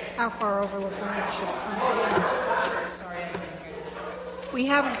 how far Overlook Lane should come. Sorry, I didn't hear that. We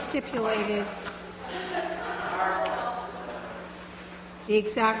haven't stipulated the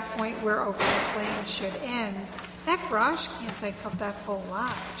exact point where Overlook Lane should end. That garage can't take up that whole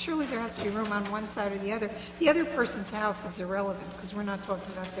lot. Surely there has to be room on one side or the other. The other person's house is irrelevant because we're not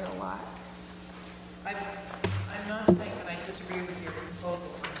talking about their lot. I'm not saying that I disagree with your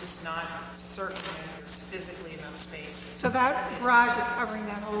proposal. I'm just not certain that there's physically enough space. So that garage is covering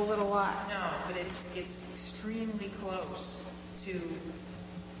that whole little lot. No, but it's extremely close to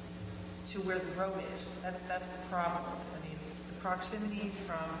where the road is. That's the problem. I mean, the proximity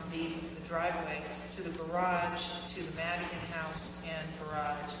from the driveway to the garage, to the Madigan house and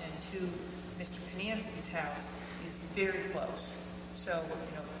garage, and to Mr. Panianski's house is very close. So,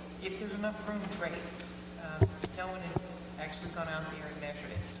 if there's enough room, great. No one has actually gone out there and measured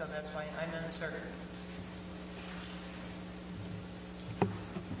it, so that's why I'm uncertain.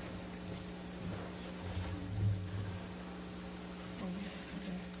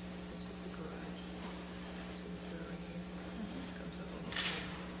 This is the garage. See the door right here? It comes up a little bit.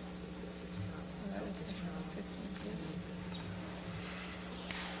 That was the 15 feet.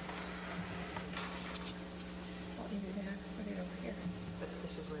 Well, either that, put it over here. But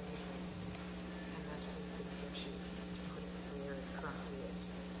this is where he's right. And that's where the negotiation is to put it where it currently is.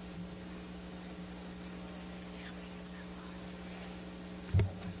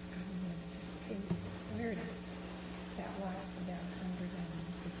 Where it is. That lot's about 150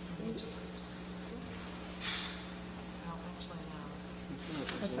 feet. Oh, actually, no.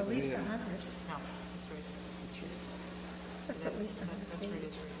 That's at least 100. No, it's right here. That's at least 100 That's where it feet.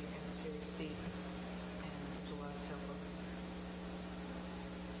 is right here, and it's very steep. And there's a lot of tempo.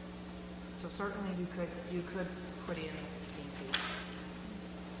 So certainly you could put in 15 feet.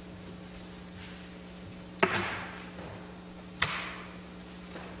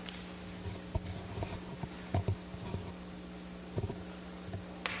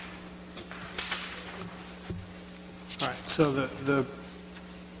 All right, so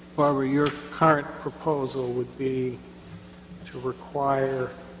Barbara, your current proposal would be to require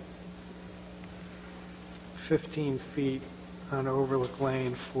 15 feet on Overlook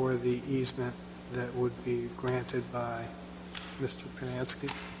Lane for the easement that would be granted by Mr.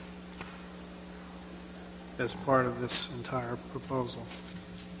 Paniansky as part of this entire proposal.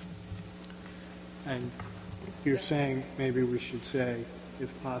 And you're saying maybe we should say,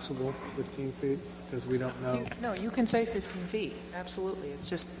 if possible, 15 feet, because we don't know. No, you can say 15 feet, absolutely. It's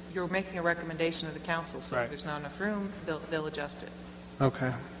just, you're making a recommendation to the council, so Right. if there's not enough room, they'll adjust it.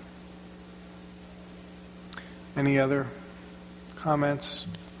 Okay. Any other comments?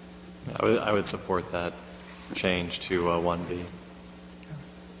 I would support that change to 1B.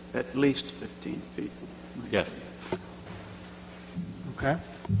 At least 15 feet. Yes. Okay.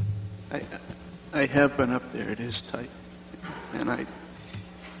 I have been up there. It is tight. And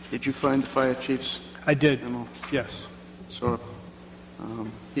did you find the fire chief's I did, memo? yes. So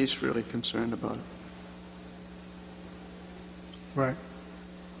he's really concerned about it. Right.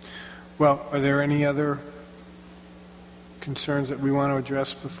 Well, are there any other concerns that we want to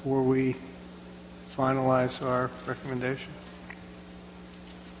address before we finalize our recommendation?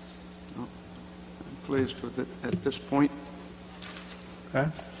 No, I'm pleased with it at this point. Okay.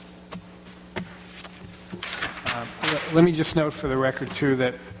 Let me just note for the record, too,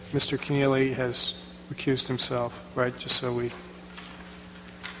 that Mr. Keneally has recused himself, right, just so we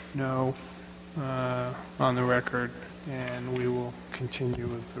know on the record, and we will continue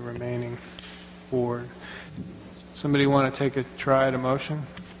with the remaining board. Somebody want to take a try at a motion?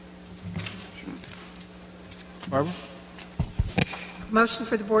 Barbara? Motion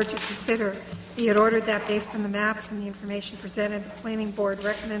for the board to consider. Be it ordered that based on the maps and the information presented, the planning board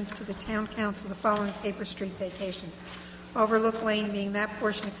recommends to the town council the following paper street vacations. Overlook Lane being that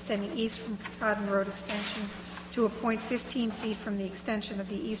portion extending east from Katahdin Road extension to a point 15 feet from the extension of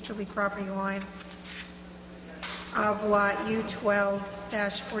the easterly property line of lot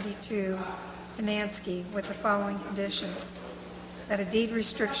U12-42 Finansky with the following conditions. That a deed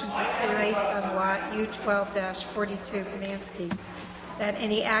restriction be placed on lot U12-42 Finansky, that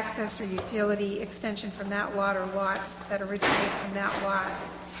any access or utility extension from that lot or lots that originate from that lot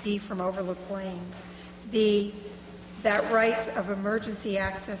be from Overlook Lane. B, that rights of emergency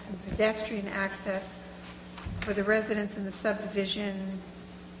access and pedestrian access for the residents in the subdivision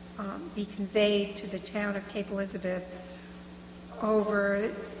be conveyed to the town of Cape Elizabeth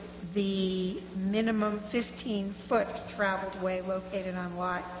over the minimum 15-foot traveled way located on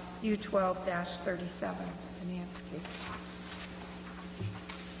lot U12-37 Finansky.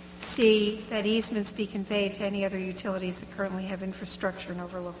 C, that easements be conveyed to any other utilities that currently have infrastructure in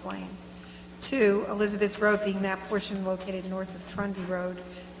Overlook Lane. 2, Elizabeth Road being that portion located north of Trundy Road.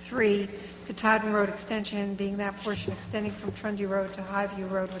 3, Katahdin Road extension being that portion extending from Trundy Road to Highview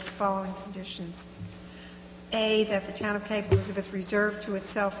Road with the following conditions. A, that the town of Cape Elizabeth reserve to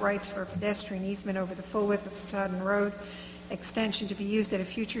itself rights for a pedestrian easement over the full width of Katahdin Road extension to be used at a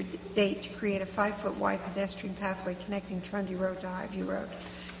future date to create a 5-foot wide pedestrian pathway connecting Trundy Road to Highview Road.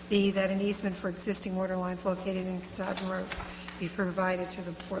 B, that an easement for existing water lines located in Katahdin Road be provided to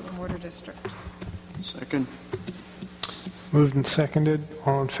the Portland Water District. Second. Moved and seconded.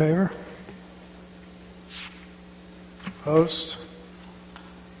 All in favor? Opposed?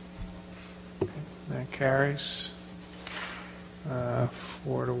 That carries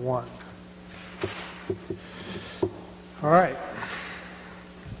 4-1. All right.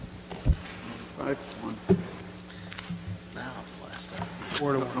 5-1. Now, last time.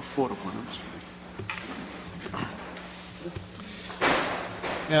 4-1. 4-1, I'm sorry.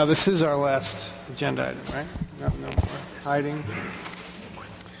 Now, this is our last agenda item, right? No more hiding.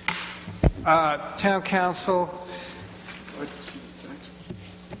 Town Council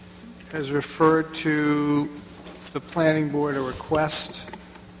has referred to the Planning Board a request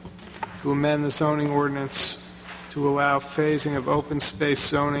to amend the zoning ordinance to allow phasing of open space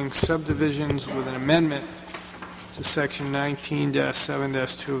zoning subdivisions with an amendment to Section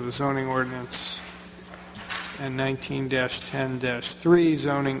 19-7-2 of the zoning ordinance and 19-10-3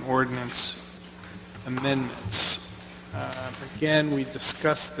 zoning ordinance amendments. Again, we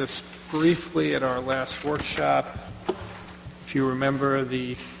discussed this briefly at our last workshop. If you remember,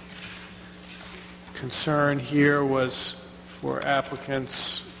 the concern here was for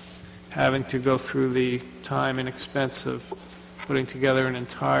applicants having to go through the time and expense of putting together an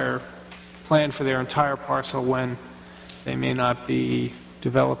entire plan for their entire parcel when they may not be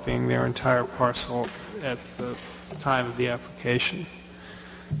developing their entire parcel at the time of the application.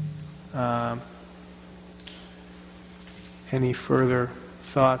 Any further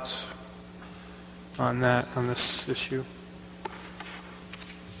thoughts on that, on this issue?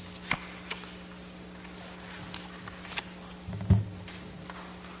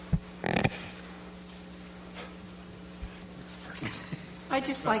 I'd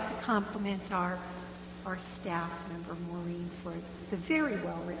just like to compliment our staff member, Maureen, for the very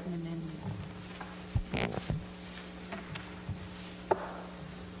well-written amendment.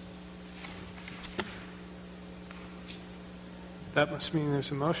 That must mean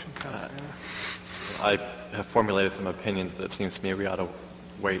there's a motion coming. I have formulated some opinions, but it seems to me we ought to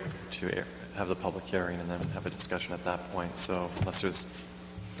wait to have the public hearing and then have a discussion at that point. So unless there's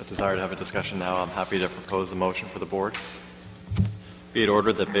a desire to have a discussion now, I'm happy to propose a motion for the board. Be it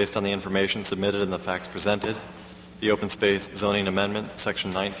ordered that based on the information submitted and the facts presented, the open space zoning amendment,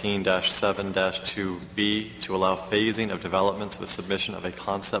 section 19-7-2B, to allow phasing of developments with submission of a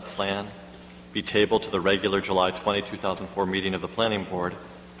concept plan, be tabled to the regular July 20, 2004 meeting of the Planning Board,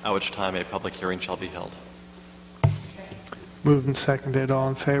 at which time a public hearing shall be held. Moved and seconded. All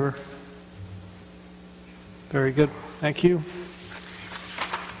in favor? Very good. Thank you.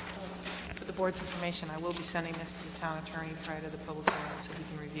 For the board's information, I will be sending this to the town attorney prior to the public hearing so he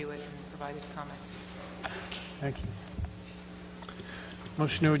can review it and provide his comments. Thank you.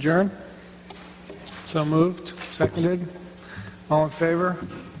 Motion to adjourn? So moved. Seconded. All in favor?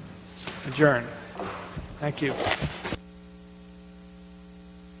 Adjourn. Thank you.